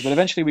of cartoons. But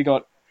eventually, we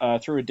got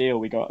through a deal.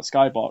 We got a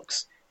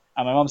Skybox,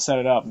 and my mum set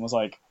it up and was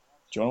like,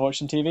 "Do you want to watch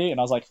some TV?" And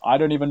I was like, "I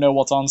don't even know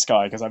what's on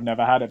Sky because I've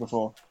never had it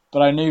before."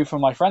 But I knew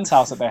from my friend's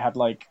house that they had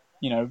like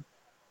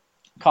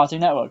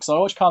Cartoon Network, so I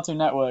watched Cartoon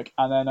Network,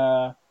 and then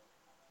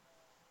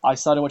I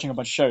started watching a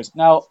bunch of shows.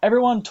 Now,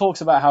 everyone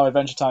talks about how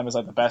Adventure Time is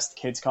like the best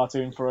kids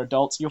cartoon for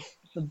adults.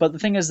 But the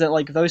thing is that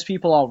like those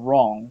people are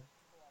wrong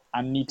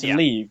and need to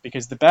leave,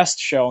 because the best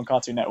show on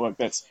Cartoon Network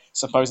that's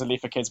supposedly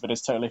for kids but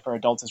is totally for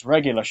adults is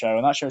Regular Show,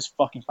 and that show's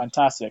fucking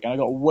fantastic. And I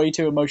got way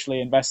too emotionally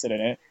invested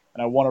in it,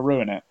 and I want to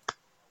ruin it.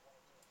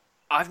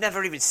 I've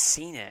never even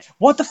seen it.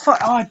 What the fuck?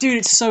 Oh, dude,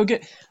 it's so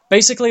good.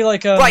 Basically,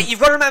 like right, you've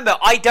got to remember,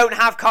 I don't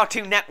have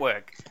Cartoon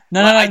Network.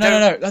 No.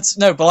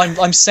 But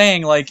I'm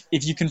saying like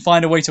if you can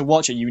find a way to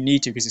watch it, you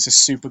need to, because it's a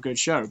super good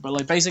show. But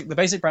like the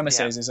basic premise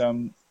is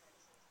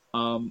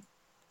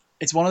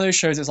it's one of those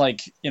shows that's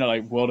like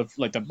like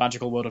the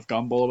magical world of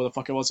Gumball or whatever the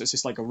fuck it was. It's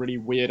just like a really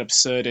weird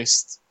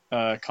absurdist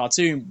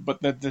cartoon,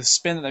 but the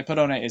spin that they put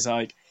on it is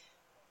like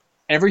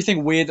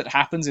everything weird that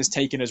happens is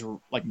taken as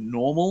like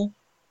normal.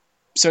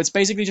 So it's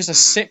basically just a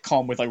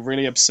sitcom with like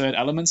really absurd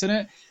elements in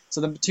it. So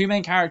the two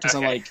main characters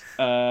are like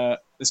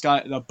this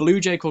guy, the blue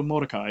jay called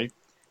Mordecai,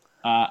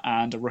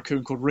 and a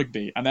raccoon called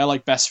Rigby, and they're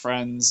like best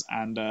friends.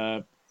 And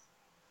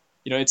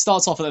it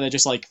starts off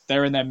that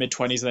they're in their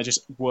mid-20s and they're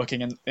just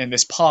working in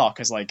this park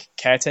as like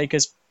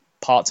caretakers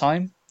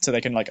part-time, so they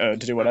can like earn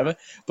to do whatever.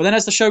 But then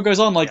as the show goes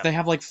on, they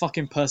have like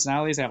fucking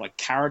personalities, they have like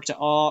character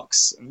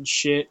arcs and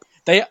shit.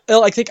 I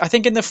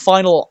think in the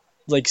final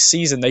like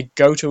season they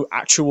go to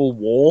actual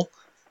war.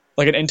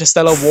 like an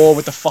interstellar war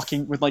with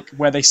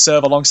where they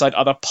serve alongside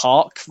other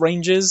park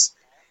rangers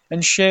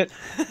and shit.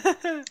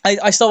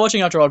 I stopped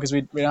watching after all because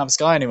we don't have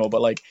Sky anymore,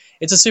 but like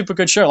it's a super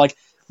good show. Like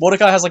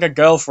Mordecai has like a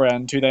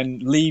girlfriend who then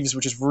leaves,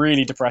 which is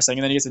really depressing,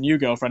 and then he gets a new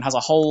girlfriend, has a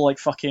whole like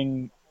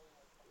fucking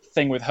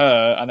thing with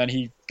her, and then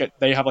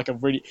they have like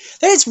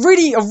it's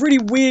really a really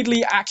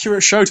weirdly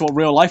accurate show to what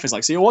real life is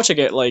like. So you're watching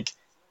it like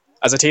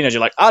as a teenager,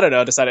 like, I don't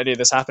know, decided any of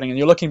this happening, and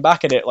you're looking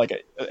back at it like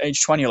at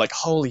age 20, you're like,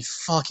 holy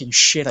fucking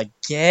shit, I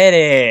get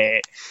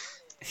it.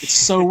 It's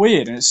so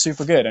weird and it's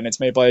super good, and it's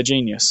made by a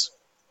genius.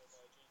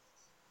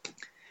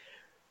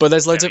 But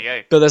there's loads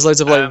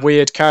of like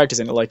weird characters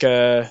in it. Like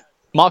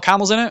Mark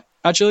Hamill's in it,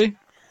 actually.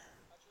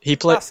 He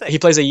plays a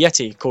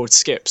Yeti called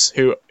Skips,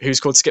 who's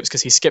called Skips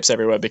because he skips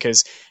everywhere,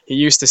 because he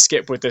used to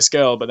skip with this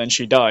girl, but then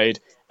she died,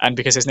 and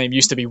because his name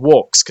used to be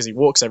Walks, because he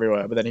walks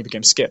everywhere, but then he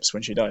became Skips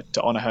when she died,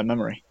 to honour her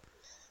memory.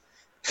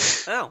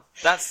 Oh,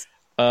 that's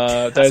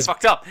there's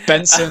fucked up.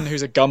 Benson,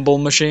 who's a gumball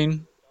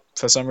machine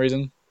for some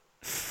reason.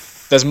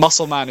 There's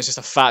Muscle Man, who's just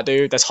a fat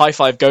dude. There's High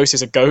Five Ghost,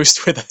 who's a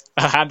ghost with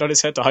a hand on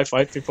his head to high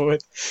five people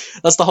with.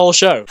 That's the whole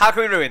show. How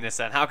can we ruin this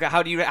then?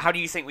 How do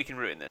you think we can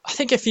ruin this? I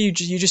think if you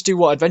just do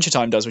what Adventure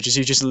Time does, which is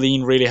you just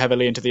lean really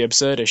heavily into the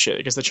absurdist shit.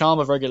 Because the charm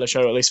of regular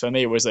show, at least for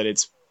me, was that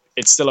it's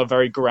still a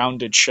very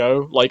grounded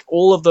show. Like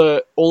all of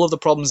the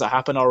problems that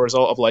happen are a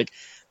result of like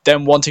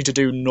them wanting to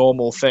do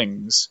normal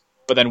things,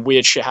 but then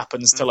weird shit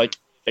happens to like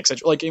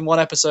etc. Like in one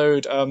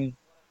episode,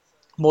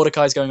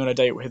 Mordecai's going on a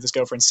date with his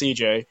girlfriend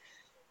CJ,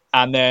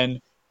 and then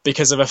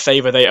because of a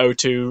favor they owe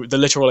to the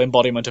literal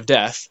embodiment of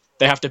death,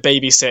 they have to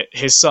babysit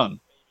his son,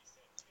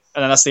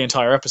 and then that's the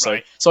entire episode.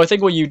 Right. So I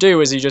think what you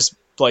do is you just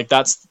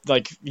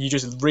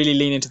really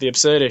lean into the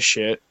absurdist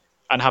shit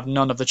and have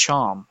none of the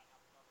charm.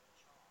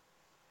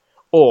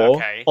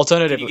 Or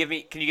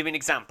alternatively, can you give me an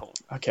example?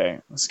 Okay,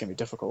 this is gonna be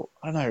difficult.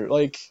 I don't know,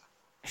 like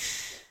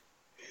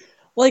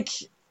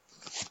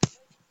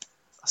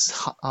this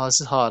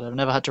is hard. I've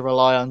never had to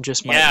rely on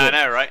just my I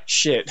know, right?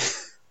 Shit.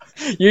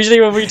 Usually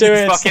when we do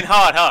it, it's fucking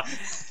hard, huh?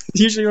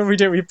 Usually when we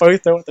do it, we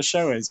both know what the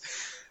show is.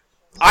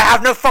 I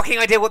have no fucking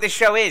idea what this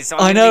show is. So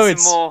I know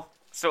it's some more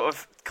sort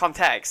of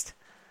context.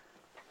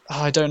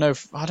 I don't know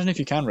if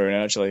you can ruin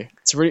it. Actually,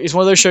 it's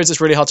one of those shows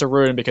that's really hard to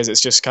ruin because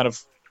it's just kind of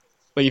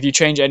like if you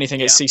change anything,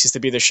 it ceases to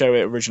be the show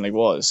it originally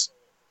was.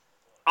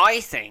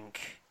 I think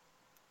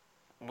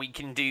we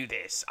can do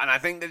this, and I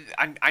think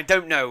that I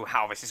don't know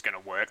how this is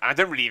going to work, and I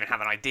don't really even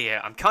have an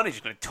idea. I'm kind of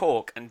just going to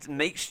talk and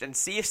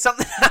see if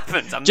something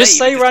happens. Just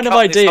say random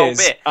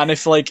ideas, and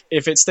if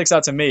it sticks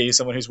out to me,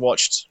 someone who's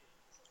watched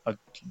a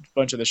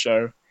bunch of the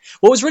show.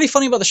 What was really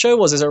funny about the show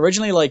was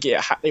originally like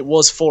it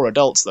was for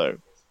adults though.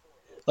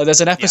 Like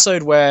there's an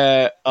episode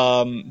where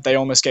they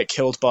almost get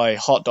killed by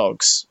hot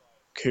dogs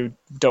who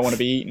don't want to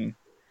be eaten.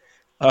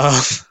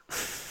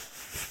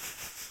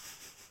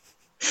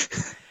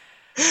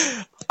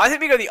 I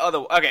think we go the other.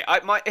 Okay,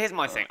 here's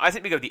my thing. I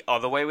think we go the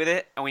other way with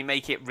it, and we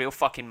make it real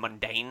fucking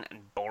mundane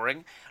and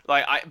boring.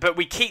 But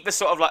we keep the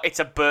sort of like it's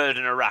a bird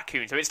and a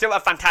raccoon, so it's still a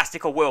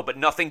fantastical world, but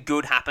nothing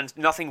good happens,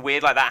 nothing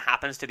weird like that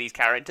happens to these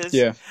characters.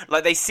 Yeah,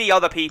 like they see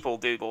other people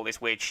do all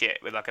this weird shit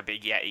with like a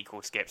big Yeti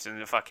called Skips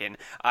and a fucking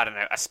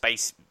a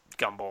space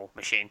gumball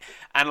machine,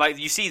 and like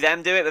you see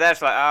them do it, but they're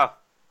just like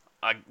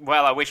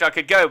I wish I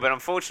could go, but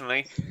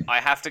unfortunately, I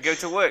have to go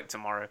to work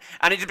tomorrow.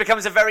 And it just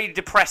becomes a very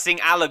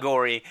depressing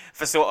allegory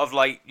for sort of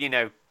like,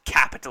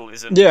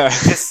 capitalism. Yeah.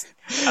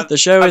 The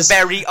show is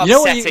very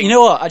upsetting. You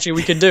know what? Actually,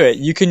 we can do it.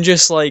 You can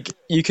just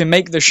you can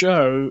make the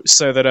show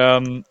so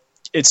that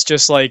it's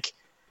just like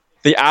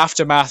the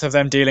aftermath of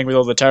them dealing with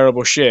all the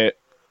terrible shit,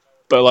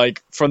 but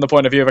like from the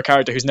point of view of a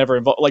character who's never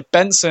involved. Like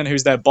Benson,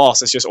 who's their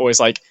boss, is just always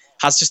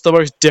has just the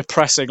most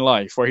depressing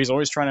life where he's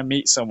always trying to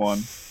meet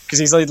someone because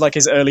he's like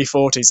his early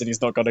 40s and he's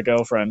not got a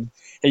girlfriend.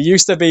 He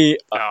used to be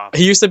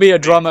a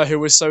drummer who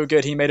was so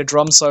good he made a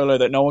drum solo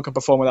that no one could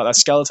perform without their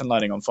skeleton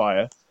lighting on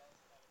fire.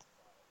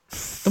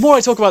 The more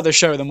I talk about this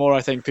show, the more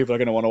I think people are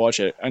going to want to watch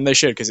it, and they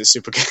should because it's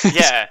super good.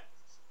 Yeah,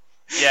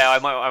 I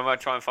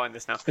might try and find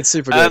this now. It's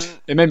super good.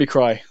 It made me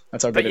cry.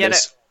 That's how good it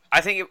is.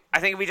 I think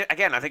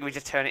we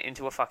just turn it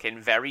into a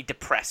fucking very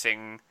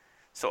depressing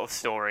sort of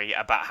story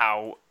about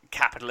how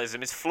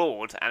capitalism is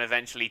flawed and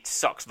eventually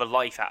sucks the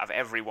life out of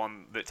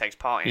everyone that takes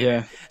part in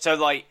it. So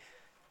like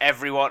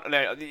everyone,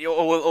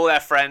 all their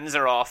friends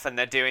are off and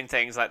they're doing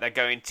things like they're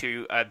going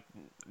to a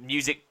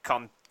music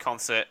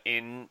concert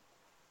in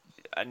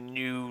a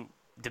new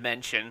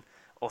dimension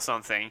or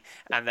something,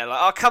 and they're like,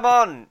 "Oh, come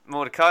on,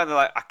 Mordecai!" And they're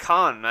like, "I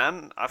can't,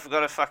 man. I've got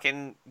to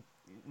fucking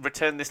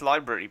return this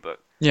library book."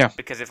 Yeah.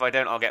 Because if I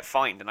don't, I'll get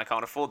fined, and I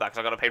can't afford that because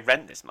I've got to pay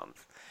rent this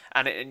month.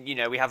 And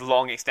we have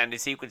long extended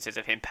sequences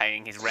of him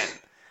paying his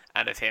rent.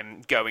 And of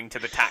him going to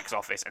the tax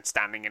office and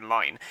standing in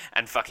line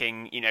and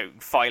fucking,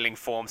 filing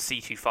form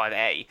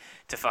C25A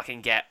to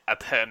fucking get a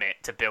permit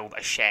to build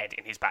a shed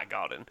in his back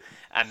garden.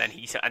 And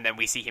then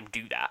we see him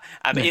do that.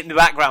 And in the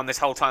background this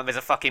whole time there's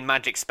a fucking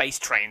magic space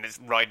train that's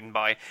riding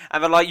by.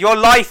 And they're like, your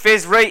life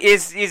is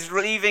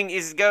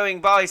going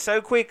by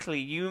so quickly.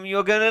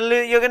 You're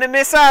gonna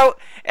miss out.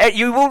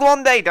 You will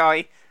one day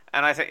die.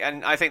 And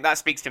I think that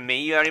speaks to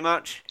me very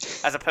much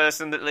as a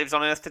person that lives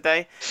on Earth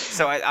today.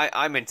 So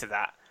I'm into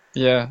that.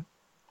 Yeah.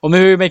 Or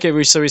maybe we make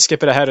it so we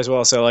skip it ahead as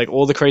well. So like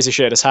all the crazy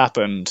shit has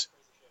happened,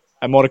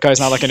 and Mordecai's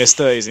now like in his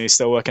 30s and he's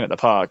still working at the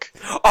park.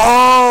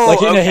 Oh,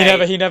 Like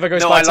okay. he never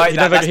goes No, back I like to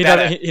that. That's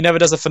better. he never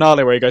does the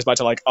finale where he goes back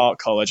to like art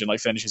college and like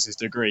finishes his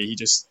degree. He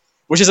just,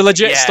 which is a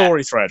legit Yeah.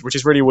 story thread, which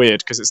is really weird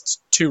because it's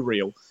too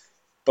real.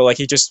 But like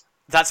he just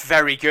That's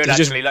very good, It's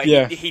just- actually. Like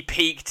yeah. he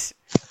peaked.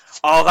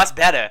 Oh, that's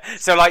better.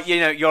 So, like,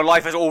 you know, your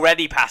life has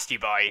already passed you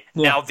by.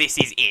 Yeah. Now this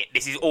is it.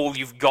 This is all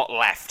you've got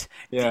left.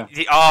 yeah.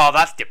 Oh,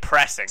 that's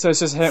depressing. So it's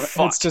just him.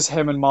 Fuck. It's just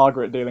him and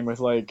Margaret dealing with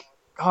like.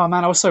 Oh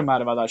man, I was so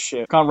mad about that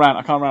shit. I can't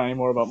rant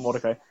anymore about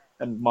Mordecai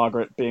and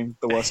Margaret being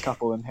the worst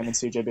couple and him and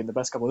CJ being the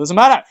best couple. It doesn't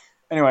matter.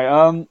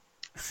 Anyway,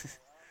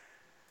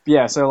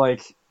 yeah. So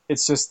like,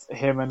 it's just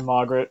him and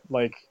Margaret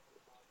like,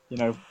 you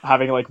know,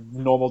 having like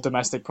normal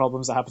domestic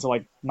problems that happen to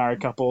like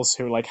married couples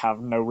who like have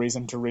no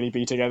reason to really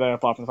be together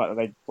apart from the fact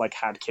that they like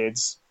had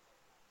kids.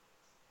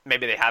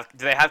 Maybe they have.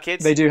 Do they have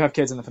kids? They do have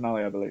kids in the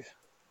finale, I believe.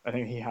 I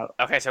think he had.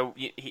 Okay, so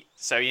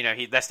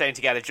they're staying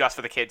together just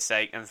for the kids'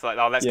 sake, and it's like,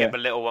 oh, let's Yeah. get the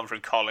little one through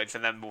college,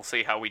 and then we'll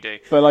see how we do.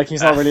 But like,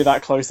 he's not really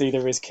that close to either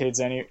of his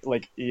kids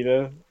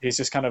either. He's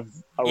just kind of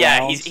around.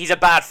 Yeah, he's a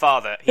bad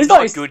father. He's He's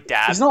not not- a good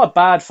dad. He's not a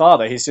bad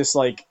father. He's just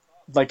like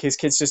his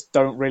kids just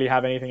don't really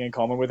have anything in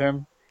common with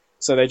him,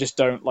 so they just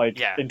don't like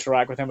Yeah.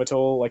 interact with him at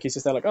all. Like he's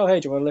just there like, oh hey,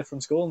 do you want to lift from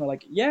school? And they're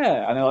like,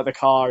 yeah. And then like the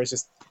car is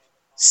just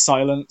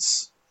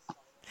silence.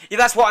 Yeah,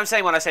 that's what I'm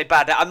saying when I say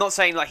bad dad. I'm not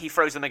saying like he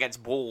throws them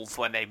against walls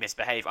when they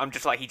misbehave. I'm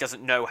just like he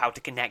doesn't know how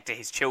to connect to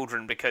his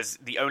children because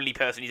the only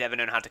person he's ever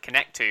known how to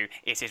connect to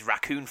is his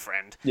raccoon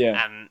friend.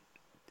 Yeah. And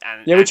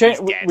Yeah, and he's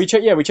dead. we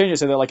changed it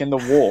so that like in the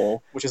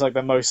war, which is like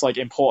the most like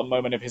important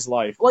moment of his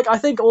life. Like I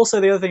think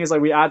also the other thing is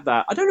like we add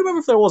that. I don't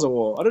remember if there was a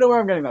war. I don't know where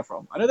I'm getting that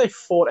from. I know they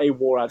fought a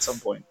war at some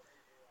point,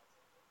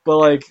 but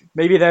like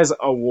maybe there's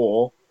a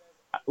war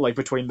like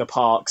between the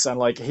parks and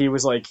like he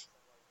was like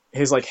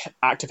his like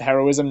act of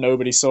heroism.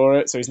 Nobody saw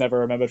it, so he's never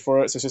remembered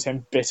for it. So it's just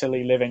him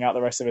bitterly living out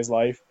the rest of his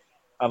life.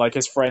 And like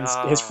his friend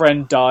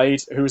died,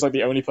 who was like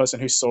the only person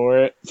who saw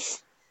it,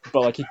 but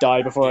like he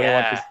died before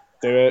anyone could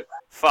do it.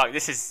 Fuck,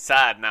 this is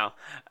sad now.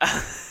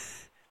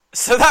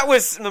 So that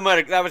was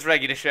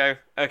regular show.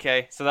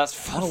 Okay, so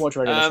that's I want to watch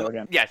regular show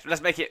again. Yeah,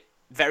 let's make it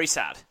very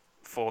sad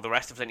for the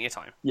rest of Linear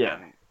Time. Yeah.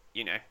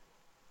 You know.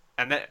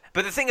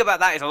 But the thing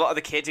about that is a lot of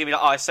the kids are going to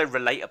be like, oh, it's so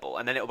relatable,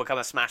 and then it'll become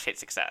a smash hit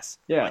success.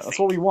 Yeah, that's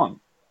what we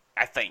want.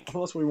 I think. I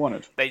thought that's what we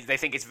wanted. They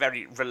think it's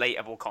very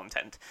relatable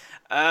content.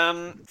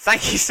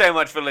 Thank you so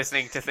much for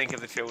listening to Think of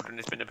the Children.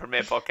 It's been a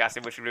premiere podcast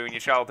in which we ruin your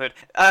childhood.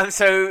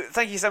 So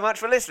thank you so much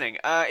for listening.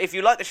 If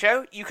you like the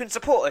show, you can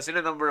support us in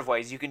a number of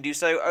ways. You can do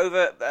so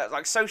over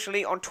like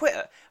socially on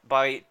Twitter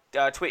by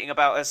tweeting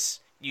about us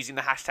using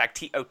the hashtag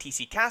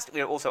TOTCcast.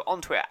 We are also on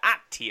Twitter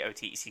at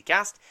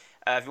TOTCcast.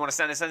 If you want to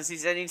send us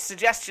any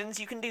suggestions,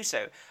 you can do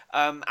so.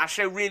 Our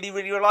show really,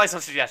 really relies on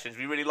suggestions.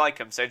 We really like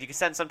them. So if you can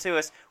send some to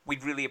us,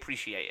 we'd really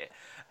appreciate it.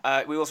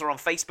 We also are on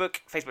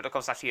Facebook,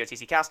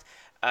 facebook.com/TOTCcast,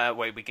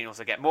 where we can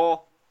also get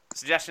more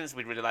suggestions.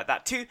 We'd really like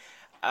that too.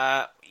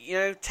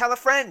 Tell a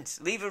friend.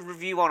 Leave a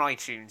review on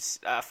iTunes.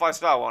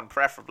 5-star one,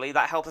 preferably.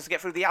 That helps us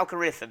get through the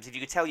algorithms. If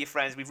you could tell your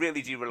friends, we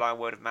really do rely on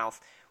word of mouth.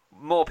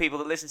 More people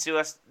that listen to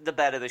us, the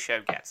better the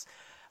show gets.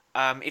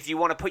 If you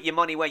want to put your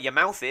money where your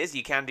mouth is,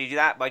 you can do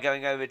that by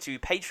going over to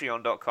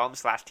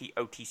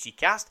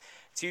patreon.com/TOTCcast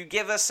to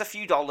give us a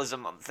few dollars a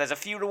month. There's a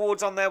few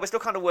rewards on there. We're still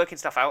kind of working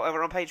stuff out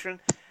over on Patreon.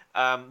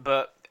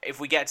 But if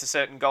we get to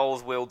certain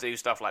goals, we'll do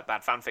stuff like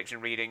bad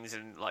fanfiction readings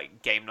and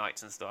like game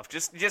nights and stuff.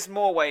 Just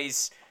more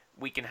ways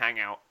we can hang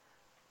out.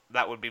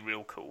 That would be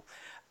real cool.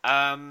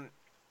 And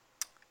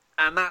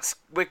that's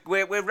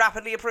we're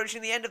rapidly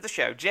approaching the end of the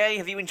show. Jay,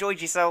 have you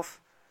enjoyed yourself?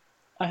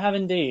 I have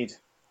indeed.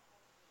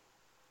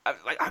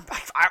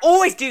 I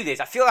always do this.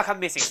 I feel like I'm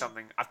missing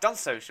something. I've done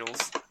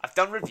socials. I've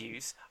done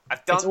reviews.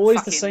 I've done. It's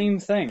always the fucking same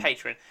thing.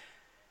 Patreon.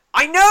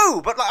 I know,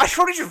 but like, I should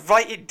probably just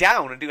write it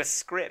down and do a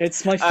script.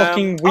 It's my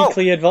fucking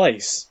weekly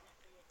advice.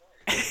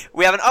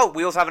 We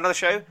also have another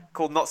show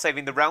called Not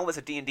Saving the Realm. It's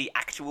a D&D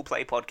actual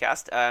play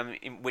podcast,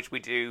 in which we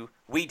do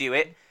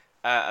it,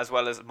 as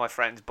well as my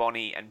friends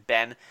Bonnie and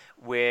Ben.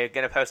 We're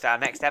going to post our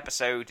next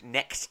episode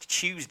next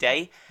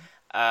Tuesday,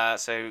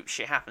 so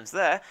shit happens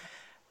there.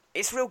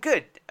 It's real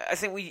good. I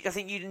think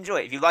you'd enjoy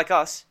it. If you like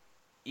us,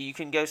 you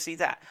can go see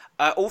that.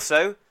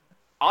 Also,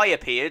 I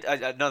appeared,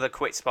 another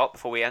quick spot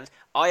before we end,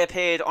 I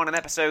appeared on an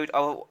episode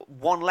of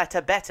One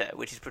Letter Better,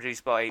 which is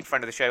produced by a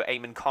friend of the show,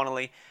 Eamon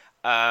Connolly.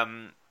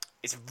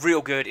 It's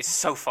real good. It's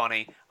so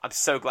funny. I'm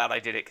so glad I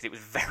did it because it was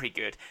very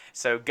good.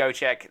 So go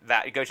check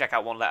that. Go check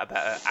out One Letter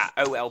Better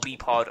at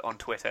OLBpod on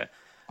Twitter.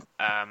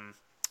 And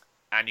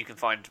you can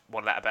find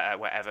One Letter Better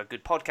wherever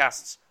good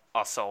podcasts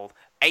are sold.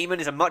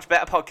 Eamon is a much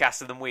better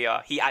podcaster than we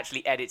are. He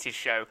actually edits his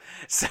show.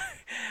 So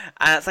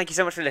thank you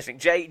so much for listening.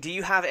 Jay, do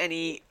you have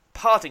any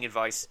parting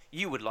advice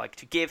you would like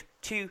to give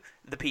to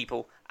the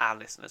people, our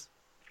listeners?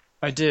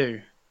 I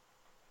do.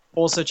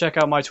 Also check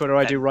out my Twitter.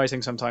 I do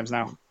writing sometimes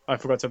now. I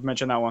forgot to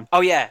mention that one.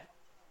 Oh, yeah.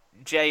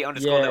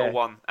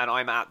 J_little1, and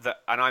I'm at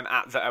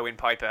the Owen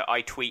Piper.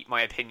 I tweet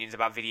my opinions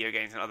about video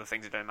games and other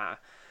things that don't matter.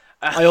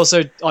 I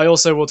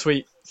also will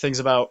tweet things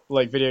about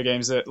like video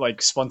games that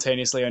like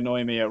spontaneously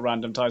annoy me at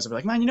random times. I'll be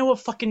like, man, you know what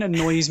fucking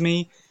annoys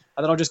me?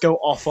 And then I'll just go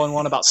off on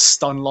one about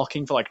stun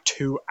locking for like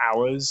 2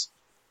 hours.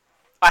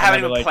 I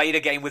haven't even played a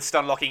game with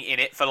stun locking in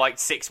it for like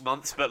 6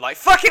 months, but like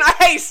fucking I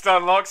hate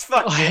stun locks.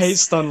 Fuck I this. hate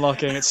stun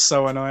locking. It's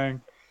so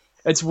annoying.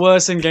 It's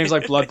worse in games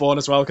like Bloodborne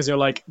as well, because you're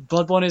like,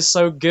 Bloodborne is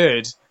so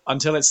good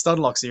until it stun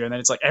locks you, and then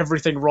it's like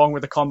everything wrong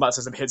with the combat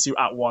system hits you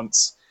at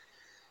once.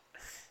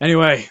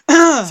 Anyway,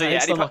 So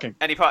yeah,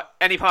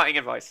 any parting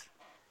advice?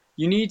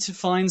 You need to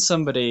find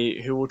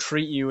somebody who will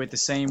treat you with the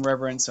same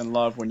reverence and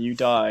love when you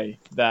die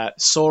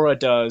that Sora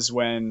does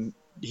when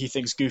he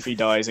thinks Goofy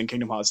dies in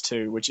Kingdom Hearts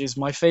 2, which is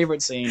my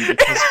favourite scene,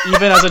 because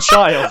even as a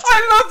child...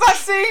 I love that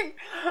scene!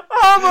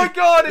 Oh my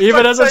god, it's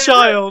even my as a favourite.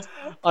 child,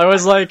 I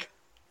was like,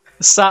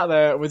 sat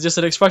there with just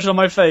an expression on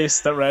my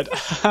face that read,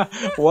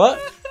 what?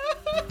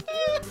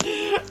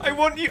 I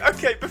want you.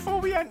 Okay, before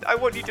we end, I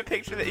want you to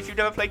picture that. If you've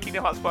never played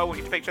Kingdom Hearts 4, I want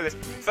you to picture this.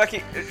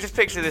 Fucking, just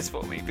picture this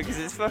for me because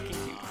it's fucking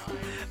beautiful.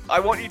 I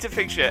want you to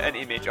picture an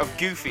image of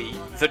Goofy,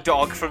 the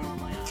dog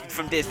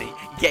from Disney,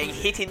 getting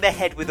hit in the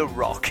head with a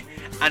rock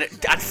and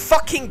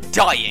fucking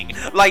dying.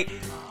 Like,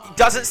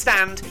 doesn't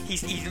stand.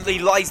 He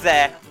lies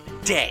there.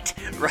 Dead,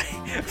 right?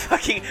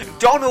 Fucking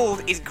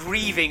Donald is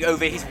grieving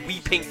over his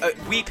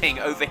weeping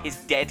over his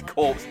dead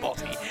corpse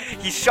body.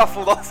 He's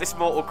shuffled off this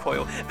mortal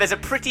coil. There's a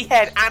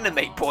pretty-haired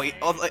anime boy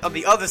on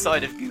the other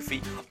side of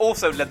Goofy,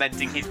 also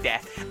lamenting his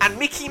death. And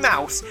Mickey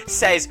Mouse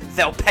says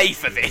they'll pay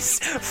for this.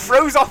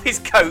 Throws off his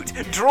coat,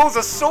 draws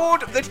a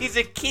sword that is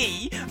a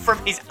key from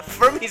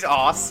his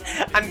arse,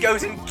 and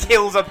goes and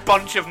kills a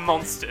bunch of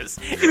monsters.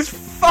 It's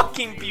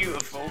fucking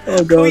beautiful.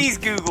 Oh, God. Please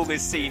Google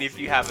this scene if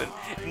you haven't.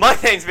 My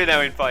name's been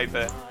Owen Piper.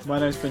 My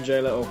name's been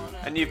J Little.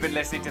 And you've been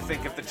listening to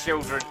Think of the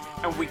Children,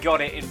 and we got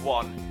it in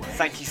one.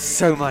 Thank you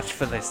so much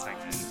for listening.